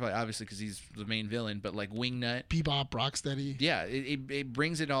 well, Superfly, obviously, because he's the main villain, but like Wingnut. Bebop, Rocksteady. Yeah, it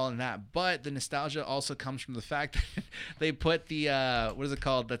brings it all in that. But the nostalgia also comes from the fact that they put the, what is it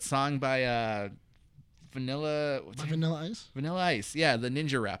called? That song by Vanilla Ice. Yeah, the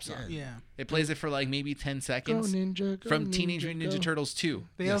Ninja Rap song. Yeah. It plays it for like maybe 10 seconds. Go Ninja, go From Teenage Mutant Ninja go. Turtles 2.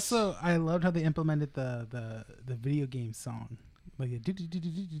 They also, I loved how they implemented the video game song. Like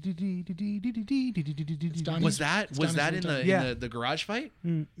Donnie's- Was that Donnie's in ringtone. Yeah. the garage fight?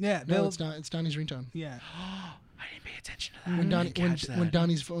 yeah, No, it's not. It's Donnie's ringtone. Yeah. I didn't pay attention to that. When I didn't catch that. when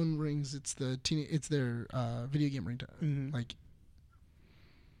Donnie's phone rings, it's their video game ringtone. Like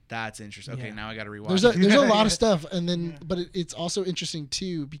That's interesting. Okay, Yeah. now I got to rewatch. there's a it. lot of stuff, and then but it's also interesting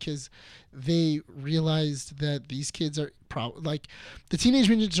too because they realized that these kids are like the Teenage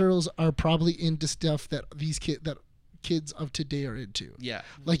Mutant Ninja Turtles are probably into stuff that kids of today are into. Yeah.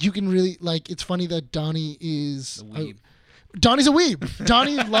 Like you can really like. It's funny that Donnie is. A weeb. Donnie's a weeb.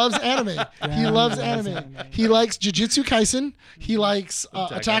 Donnie loves anime. He loves loves anime. anime. He likes Jujutsu Kaisen. He likes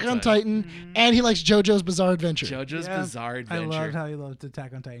Attack on Titan, and he likes JoJo's Bizarre Adventure. JoJo's Yeah. Bizarre I Adventure. loved how he loved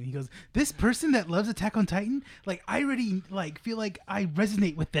Attack on Titan. He goes, "This person that loves Attack on Titan, like I already like feel like I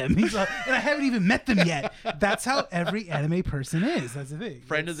resonate with them." He's like, and I haven't even met them yet. That's how every anime person is. That's the thing.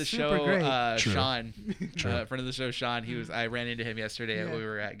 Friend of the It's super show, great. Sean. Friend of the show, Sean. I ran into him yesterday. Yeah. We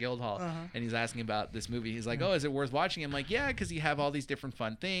were at Guildhall, Uh-huh. and he's asking about this movie. He's like, "Oh, is it worth watching?" I'm like, "Yeah, because you have all these different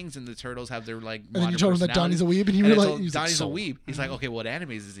fun things, and the turtles have their like." And then you told him that Donnie's a weeb, and he and I realized told him he's like, Donnie's a sold. weeb. He's like, "Okay, what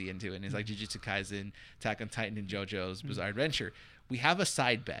animes is he into?" And he's like, "Jujutsu Kaisen, Attack on Titan, and JoJo's Bizarre Adventure." We have a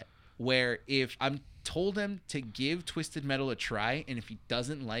side bet where if I'm told him to give Twisted Metal a try, and if he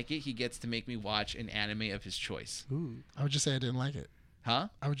doesn't like it, he gets to make me watch an anime of his choice. Ooh. I would just say I didn't like it. Huh?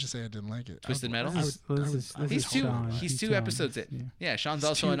 I would just say I didn't like it. Twisted Metal? This is He's two. Sean. He's two Sean. episodes in. Yeah, Sean's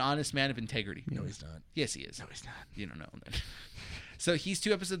also an honest man of integrity. No, he's not. Yes, he is. No, he's not. You don't know then. So he's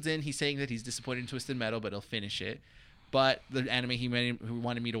 2 episodes in. He's saying that he's disappointed in Twisted Metal, but he'll finish it. But the anime he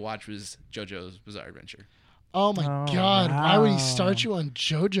wanted me to watch was JoJo's Bizarre Adventure. Oh my Oh, God! Why would he wow. start you on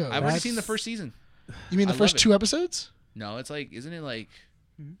JoJo? I've already That's- seen the first season. You mean the I first love it. 2 episodes? No, it's like, isn't it like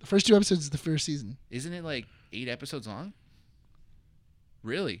 8 episodes long?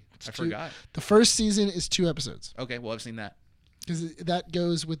 Really? I forgot. The first season is 2 episodes Okay, well, I've seen that. because that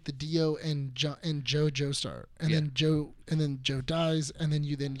goes with the Dio and Joe Joestar, and Yeah. then Joe dies, and then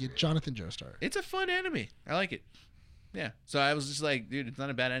you get Jonathan Joestar. It's a fun anime. I like it. Yeah. So I was just like, dude, it's not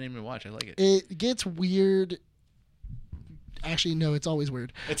a bad anime to watch. I like it. It gets weird. Actually, no, it's always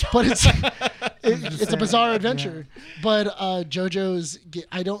weird. It's But it's a bizarre adventure. But JoJo's,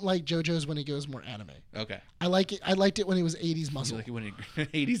 I don't like JoJo's when he goes more anime. Okay. I like it. I liked it when he was 80s You muscle. like it when it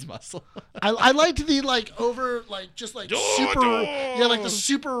 80s muscle. I liked the like over like just like super like the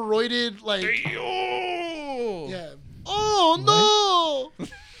super roided like yeah. Oh no!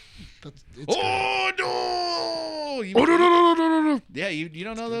 It's Oh no! good. No! Yeah, you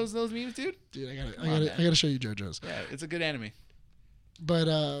don't know those memes, dude? Dude, on, man. I gotta show you JoJo's. Yeah, it's a good anime. But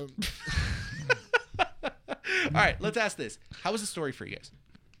All right, let's ask this. How was the story for you guys?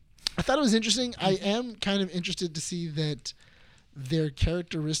 I thought it was interesting. I am kind of interested to see that their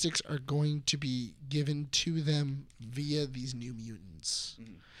characteristics are going to be given to them via these new mutants.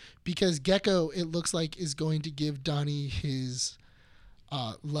 Mm-hmm. Because Gecko, it looks like, is going to give Donnie his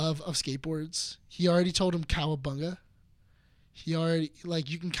love of skateboards. He already told him Cowabunga. He already, like,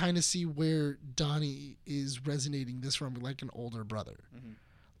 you can kind of see where Donnie is resonating this from, like an older brother. Mm-hmm.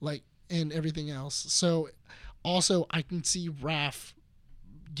 Like, and everything else. So, also, I can see Raph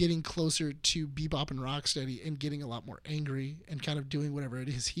getting closer to Bebop and Rocksteady and getting a lot more angry and kind of doing whatever it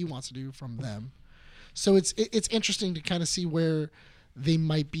is he wants to do from them. So it's interesting to kind of see where they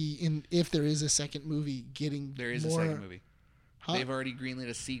might be in, if there is a second movie, getting There is more, a second movie. Huh? They've already greenlit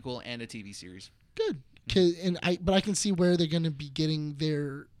a sequel and a TV series. Good. But I can see where they're going to be getting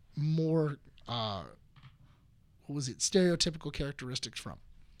their more stereotypical characteristics from.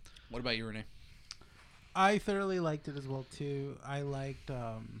 What about you, Renee? I thoroughly liked it as well too. I liked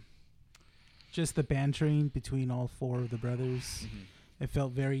just the bantering between all 4 of the brothers. Mm-hmm. It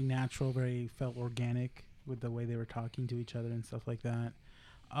felt very natural, felt organic with the way they were talking to each other and stuff like that.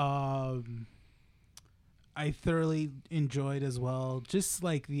 I thoroughly enjoyed as well, just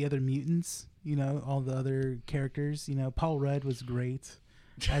like the other mutants, all the other characters. Paul Rudd was great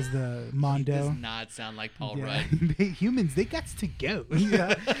as the Mondo. He does not sound like Paul Rudd. Humans, they got to go.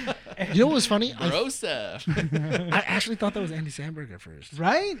 Yeah. You know what was funny? Brosa. I actually thought that was Andy Samberg at first.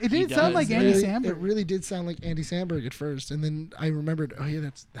 Right? It didn't sound like Andy Samberg. It really did sound like Andy Samberg at first, and then I remembered, oh yeah,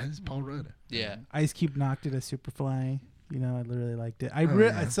 that is Paul Rudd. Yeah. Ice Cube knocked it as Superfly. You know, I really liked it.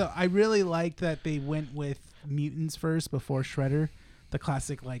 So I really liked that they went with mutants first before Shredder. The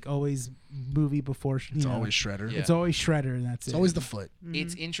classic, like, always movie before. It's always Shredder. Yeah. It's always Shredder, and that's it. It's always the foot.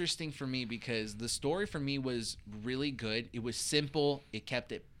 It's interesting for me because the story for me was really good. It was simple. It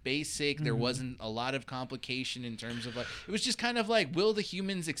kept it basic. There wasn't a lot of complication in terms of, like, it was just kind of like, will the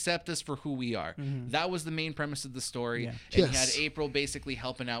humans accept us for who we are? That was the main premise of the story. Yeah. And you had April basically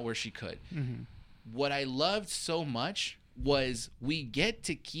helping out where she could. What I loved so much was we get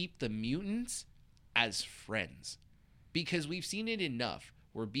to keep the mutants as friends. Because we've seen it enough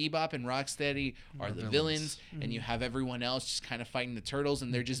where Bebop and Rocksteady are the villains and you have everyone else just kind of fighting the turtles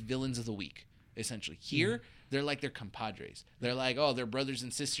and they're just villains of the week, essentially. Here, they're like their compadres. They're like, oh, they're brothers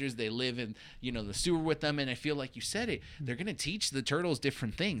and sisters. They live in, you know, the sewer with them. And I feel like you said it. They're going to teach the turtles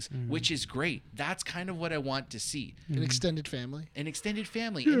different things, which is great. That's kind of what I want to see. An extended family. An extended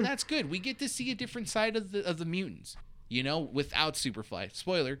family. And that's good. We get to see a different side of the mutants. You know, without Superfly.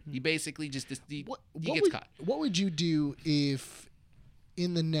 Spoiler, he basically just he gets caught. What would you do if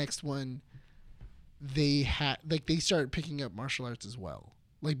in the next one they start picking up martial arts as well?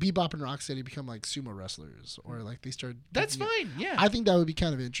 Like Bebop and Rocksteady become like sumo wrestlers, or like they start. That's fine. Yeah, I think that would be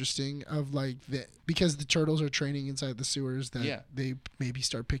kind of interesting. Of like because the turtles are training inside the sewers, that they maybe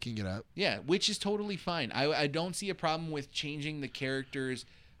start picking it up. Yeah, which is totally fine. I don't see a problem with changing the characters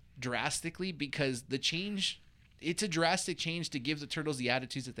drastically because the change. It's a drastic change to give the turtles the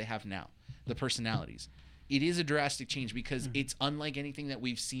attitudes that they have now, the personalities. It is a drastic change because it's unlike anything that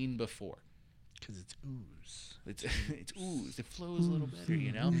we've seen before. Because it's ooze. It's ooze. It flows a little better,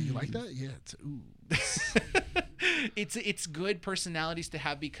 you know? Yeah, you like that? Yeah, it's ooze. It's good personalities to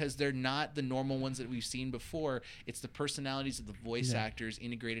have because they're not the normal ones that we've seen before. It's the personalities of the voice actors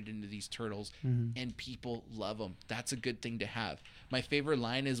integrated into these turtles, and people love them. That's a good thing to have. My favorite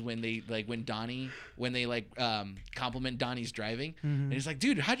line is when they compliment Donnie's driving, and he's like,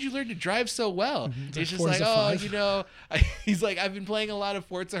 "Dude, how'd you learn to drive so well?" It's just like, "Oh, you know," he's like, "I've been playing a lot of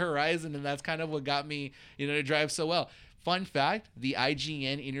Forza Horizon, and that's kind of what got me, you know, to drive so well." Fun fact: the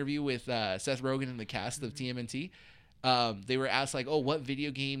IGN interview with Seth Rogen and the cast of TMNT. They were asked like, "Oh, what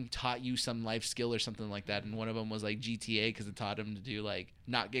video game taught you some life skill or something like that?" And one of them was like GTA because it taught him to do like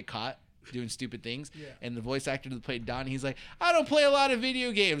not get caught doing stupid things. Yeah. And the voice actor that played Don, he's like, "I don't play a lot of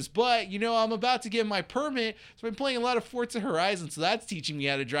video games, but you know, I'm about to get my permit, so I've been playing a lot of Forza Horizon, so that's teaching me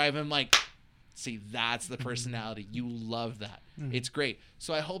how to drive." I'm like, see, that's the personality. You love that. It's great.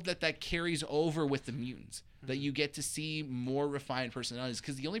 So I hope that carries over with the mutants, that you get to see more refined personalities,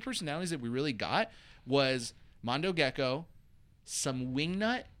 because the only personalities that we really got was Mondo Gecko, some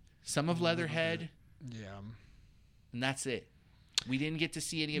Wingnut, some of Leatherhead, and that's it. We didn't get to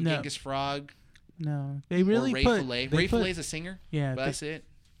see any of Genghis Frog. No, they really Ray Fillet. Ray Fillet's a singer. Yeah, but that's it.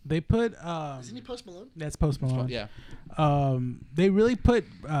 They put. Isn't he Post Malone? That's Post Malone. Yeah. They really put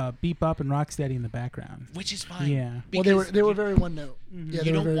Bebop and Rocksteady in the background, which is fine. Yeah. Well, they were very one note. Yeah,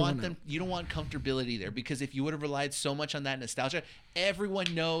 you don't want them. You don't want comfortability there, because if you would have relied so much on that nostalgia,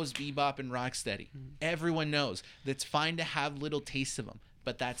 everyone knows Bebop and Rocksteady. Everyone knows. That's fine to have little tastes of them,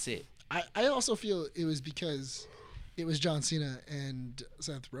 but that's it. I also feel it was because it was John Cena and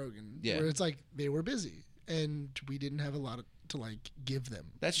Seth Rogen. Yeah. Where it's like they were busy and we didn't have a lot to like give them.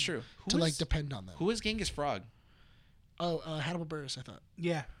 That's true. Like depend on them. Who is Genghis Frog? Oh, Hannibal Buress, I thought.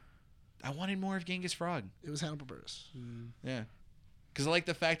 Yeah. I wanted more of Genghis Frog. It was Hannibal Buress. Yeah. Because I like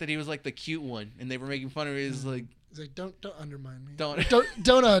the fact that he was like the cute one, and they were making fun of him. He's like, don't undermine me. Don't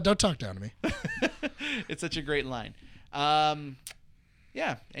talk down to me. It's such a great line.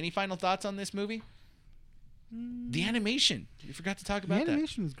 Yeah. Any final thoughts on this movie? The animation. You forgot to talk about that. The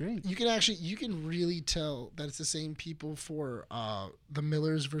animation was great. You can really tell that it's the same people for the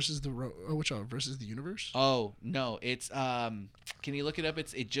Millers versus versus the Universe. Oh no, it's can you look it up?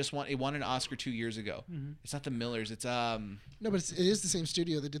 It won an Oscar 2 years ago. It's not the Millers. It's No, but it is the same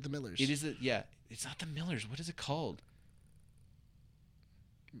studio that did the Millers. It is It's not the Millers. What is it called?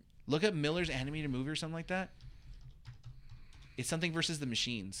 Look up Miller's animated movie or something like that. It's something versus the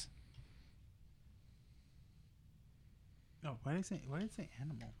Machines. Oh, why did I say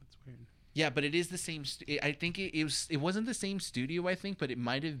animal? That's weird. Yeah, but it is the same. I think it wasn't the same studio. I think, but it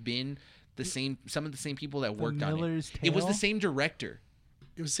might have been the same. Some of the same people that worked on it. It was the same director.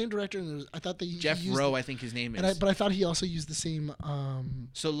 It was the same director, and I thought they Jeff Rowe, I think his name is. But I thought he also used the same.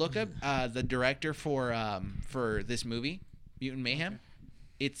 So look up the director for this movie, Mutant Mayhem.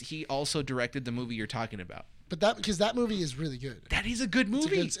 Okay. He also directed the movie you're talking about. But because that movie is really good. That is a good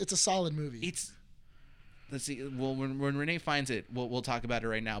movie. It's a solid movie. Let's see. Well, when Renee finds it, we'll talk about it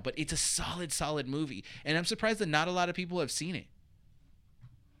right now. But it's a solid movie, and I'm surprised that not a lot of people have seen it.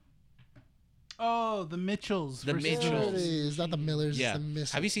 Oh, the Mitchells. The versus- Mitchells. It's not the Millers. Yeah.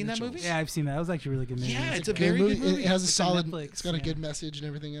 It's the Have you seen that Mitchells. movie? Yeah, I've seen that. It was actually a really good movie. Yeah, it's a Good very good movie. It has a It's solid. on Netflix, It's got a yeah. good message and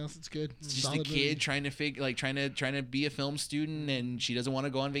everything else. It's good. It's just Solid a kid movie. trying to be a film student, and she doesn't want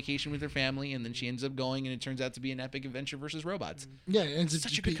to go on vacation with her family, and then she ends up going, and it turns out to be an epic adventure versus robots. Yeah, it ends up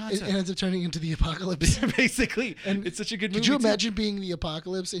Such a good it concept. ends up turning into the apocalypse. Basically, And it's such a good movie. Could you too. imagine being the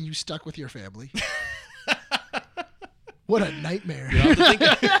apocalypse and you stuck with your family? What a nightmare. You don't have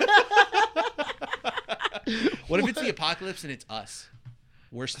to think- What if it's the apocalypse and it's us?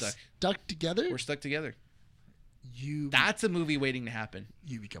 We're stuck. Stuck together? We're stuck together. You That's a movie waiting to happen.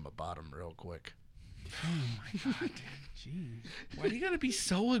 you become a bottom real quick. Oh my god, dude. Jeez. Why do you gotta be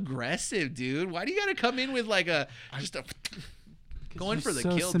so aggressive, dude? Why do you gotta come in with like going You're for the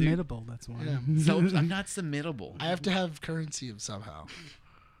so kill, dude? submittable, that's why. Yeah. So I'm not submittable. I have to have currency of somehow.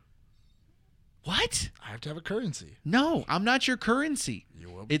 What? I have to have a currency. No, I'm not your currency. You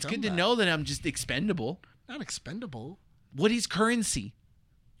will It's become good to that. know that I'm just expendable. Not expendable. What is currency?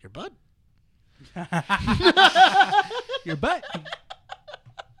 Your butt. Your butt.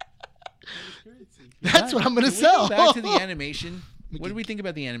 That's what I'm gonna Can we sell. go back to the animation. What do we think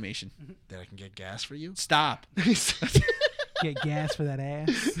about the animation? That I can get gas for you. Stop. Get gas for that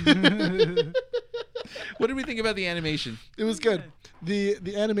ass. What did we think about the animation? It was good. The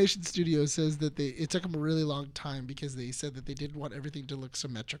animation studio says that it took them a really long time because they said that they didn't want everything to look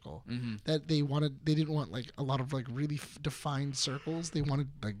symmetrical. Mm-hmm. That they didn't want like a lot of like really defined circles. They wanted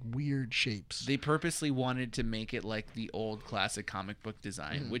like weird shapes. They purposely wanted to make it like the old classic comic book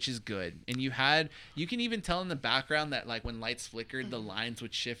design, which is good. And you can even tell in the background that like when lights flickered, the lines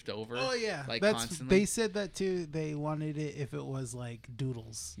would shift over. Oh yeah, like that's constantly. they said that too. They wanted it if it was like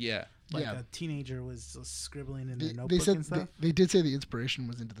doodles, Yeah. like Yeah. a teenager was scribbling in They, their they notebook said and stuff. they did say the inspiration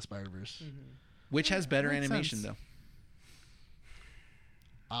was into the Spider-Verse. Which has better Makes animation sense.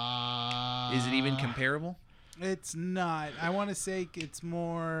 though? Is it even comparable? It's not. I want to say it's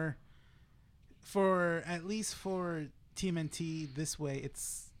more for at least for TMNT this way.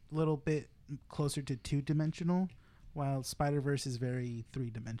 It's a little bit closer to 2-dimensional, while Spider-Verse is very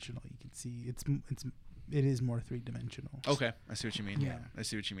 3-dimensional. You can see it is more 3-dimensional. Okay, I see what you mean. Yeah. I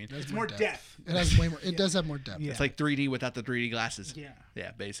see what you mean. It has It's more depth. It has way more. It does have more depth. Yeah. It's like 3D without the 3D glasses. Yeah.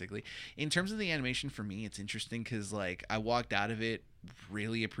 Yeah, basically. In terms of the animation, for me, it's interesting because like I walked out of it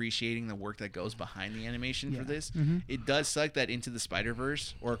really appreciating the work that goes behind the animation for Yeah. this. Mm-hmm. It does suck that Into the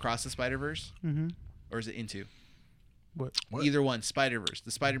Spider-Verse or Across the Spider-Verse, Mm-hmm. or is it Into? What? Either one. Spider-Verse,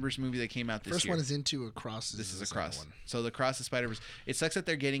 the Spider-Verse movie that came out this First year. one is into Across. This is the second Across. one. So the Across the Spider-Verse. It sucks that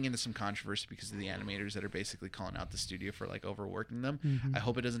they're getting into some controversy because of the animators that are basically calling out the studio for like overworking them. Mm-hmm. I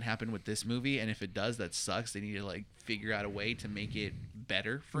hope it doesn't happen with this movie, and if it does, that sucks. They need to like figure out a way to make it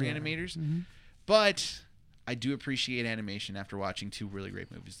better for Yeah. animators. Mm-hmm. But I do appreciate animation after watching 2 really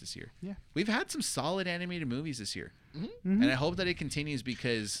great movies this year. Yeah. We've had some solid animated movies this year, Mm-hmm. and I hope that it continues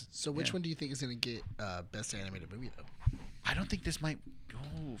because. So which yeah. one do you think is going to get best animated movie though? I don't think this might.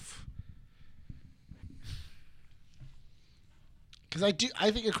 Oof. Because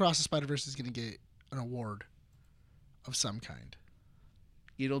I think Across the Spider-Verse is going to get an award of some kind.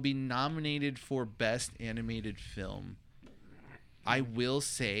 It'll be nominated for Best Animated Film. I will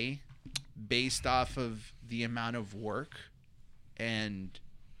say, based off of the amount of work and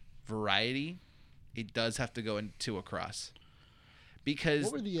variety, it does have to go into Across. Because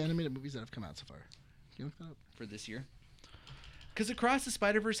What were the animated movies that have come out so far? Can you look that up? for this year, because Across the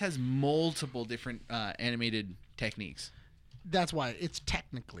Spider-Verse has multiple different animated techniques. That's why it's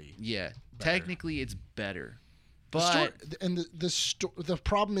technically. Yeah, Better. technically it's better, The but story, and the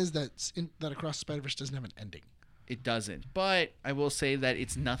problem is that that Across the Spider-Verse doesn't have an ending. it doesn't. But I will say that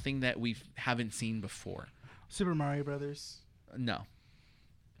it's nothing that we haven't seen before. Super Mario Brothers. No.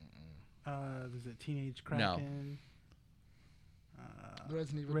 There's a Teenage No. Kraken.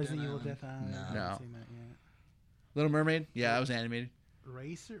 Resident Resident Evil Island. Death Island. No. I No. haven't seen that yet. Little Mermaid? Yeah, that was animated.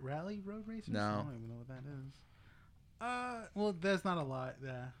 Rally Road Racers? No. I don't even know what that is. Well, there's not a lot.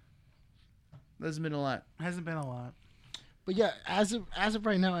 There's been a lot. Hasn't been a lot. But yeah, as of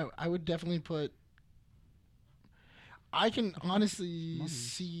right now, I would definitely put. I can honestly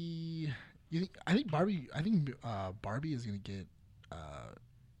see. I think Barbie. I think Barbie is gonna get.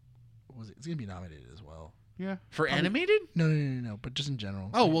 What was it? It's gonna be nominated as well. Yeah. For animated? No. But just in general.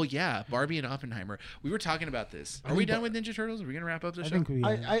 Oh, well, yeah. Barbie and Oppenheimer. We were talking about this. Are we done with Ninja Turtles? Are we going to wrap up the I show? think we.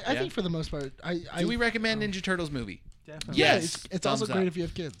 I Yeah. think for the most part, Do we recommend Ninja Turtles movie? definitely. Yeah. Yeah, Yes, it's also thumbs great up. if you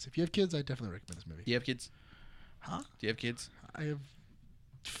have kids. If you have kids, I definitely recommend this movie. Do you have kids? Huh? Do you have kids? I have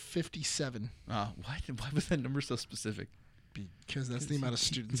 57. What? Why was that number so specific? Because that's the amount of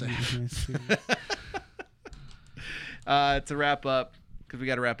students I have. To wrap up, because we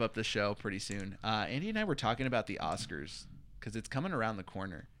got to wrap up the show pretty soon. Andy and I were talking about the Oscars because it's coming around the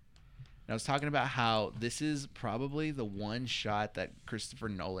corner. And I was talking about how this is probably the one shot that Christopher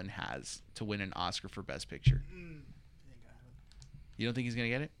Nolan has to win an Oscar for Best Picture. You don't think he's gonna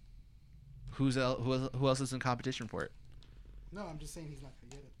get it? Who else is in competition for it? No, I'm just saying he's not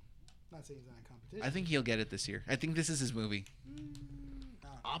gonna get it. I'm not saying he's not in competition. I think he'll get it this year. I think this is his movie.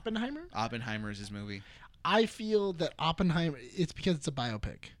 Oppenheimer? Oppenheimer is his movie. I feel that Oppenheimer, it's because it's a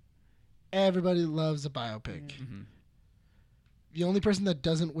biopic. Everybody loves a biopic. Mm-hmm. The only person that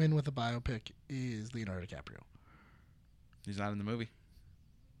doesn't win with a biopic is Leonardo DiCaprio. He's not in the movie.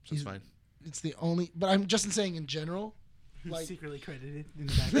 So it's fine. It's the only, but I'm just saying in general. Like, secretly credited in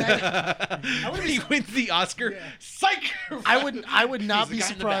the back. He wins the Oscar. Yeah. Psych! I would not be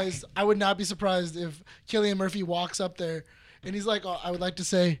surprised. I would not be surprised if Cillian Murphy walks up there and he's like, I would like to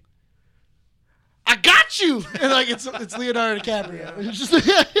say, I got you! And like it's Leonardo DiCaprio. And it's just,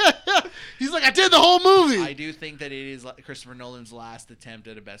 he's like, I did the whole movie. I do think that it is Christopher Nolan's last attempt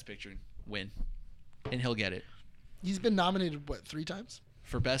at a Best Picture win. And he'll get it. He's been nominated, 3 times?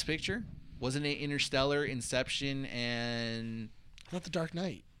 For Best Picture? Wasn't it Interstellar, Inception, and... I thought The Dark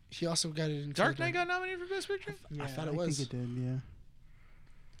Knight. He also got it in... Dark Knight got nominated for Best Picture? Yeah, I thought it was. I think it did, yeah.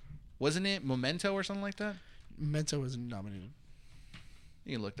 Wasn't it Memento or something like that? Memento was nominated.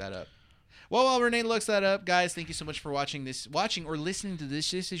 You can look that up. Well, while Renee looks that up, guys, thank you so much for watching or listening to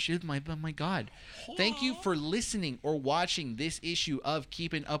this issue. My God. Thank you for listening or watching this issue of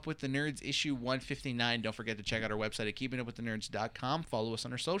Keeping Up with the Nerds, issue 159. Don't forget to check out our website at keepingupwiththenerds.com. Follow us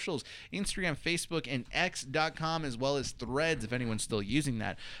on our socials, Instagram, Facebook, and X.com, as well as Threads, if anyone's still using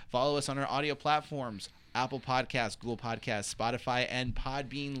that. Follow us on our audio platforms, Apple Podcasts, Google Podcasts, Spotify, and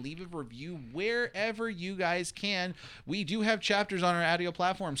Podbean. Leave a review wherever you guys can. We do have chapters on our audio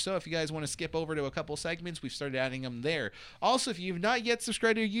platform, so if you guys want to skip over to a couple segments, we've started adding them there. Also, if you've not yet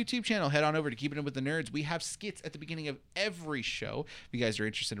subscribed to our YouTube channel, head on over to Keeping Up with the Nerds. We have skits at the beginning of every show. If you guys are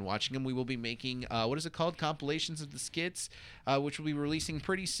interested in watching them, we will be making, compilations of the skits, which will be releasing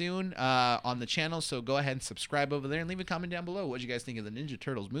pretty soon on the channel, so go ahead and subscribe over there and leave a comment down below. What did you guys think of the Ninja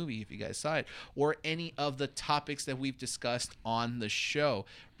Turtles movie, if you guys saw it, or any of the topics that we've discussed on the show.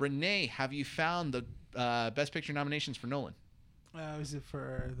 Renee, have you found the Best Picture nominations for Nolan? Is it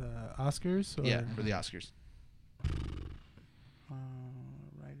for the Oscars? Or? Yeah, for the Oscars.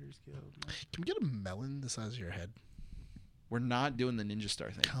 Writers Guild. Can we get a melon the size of your head? We're not doing the Ninja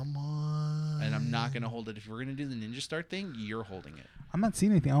Star thing. Come on. And I'm not going to hold it. If we're going to do the Ninja Star thing, you're holding it. I'm not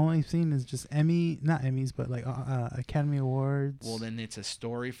seeing anything. All I've seen is just not Emmys, but like Academy Awards. Well, then it's a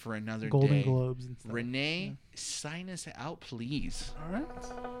story for another Golden day. Globes and stuff. Renee, sign us out, please. All right.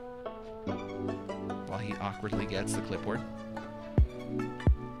 While he awkwardly gets the clipboard. You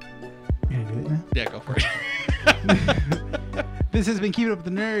gonna do it now? Yeah, go for it. This has been Keeping Up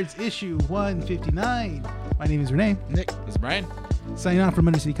with the Nerds, issue 159. My name is Renee. Nick. This is Brian. Signing off from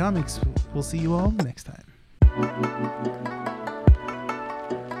Undercity Comics. We'll see you all next time.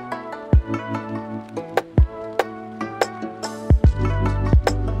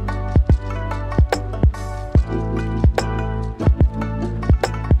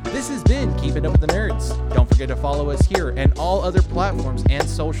 This has been Keeping Up with the Nerds. Don't forget to follow us here and all other platforms and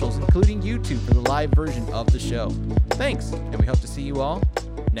socials, including YouTube, for the live version of the show. Thanks, and we hope to see you all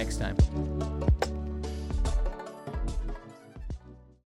next time.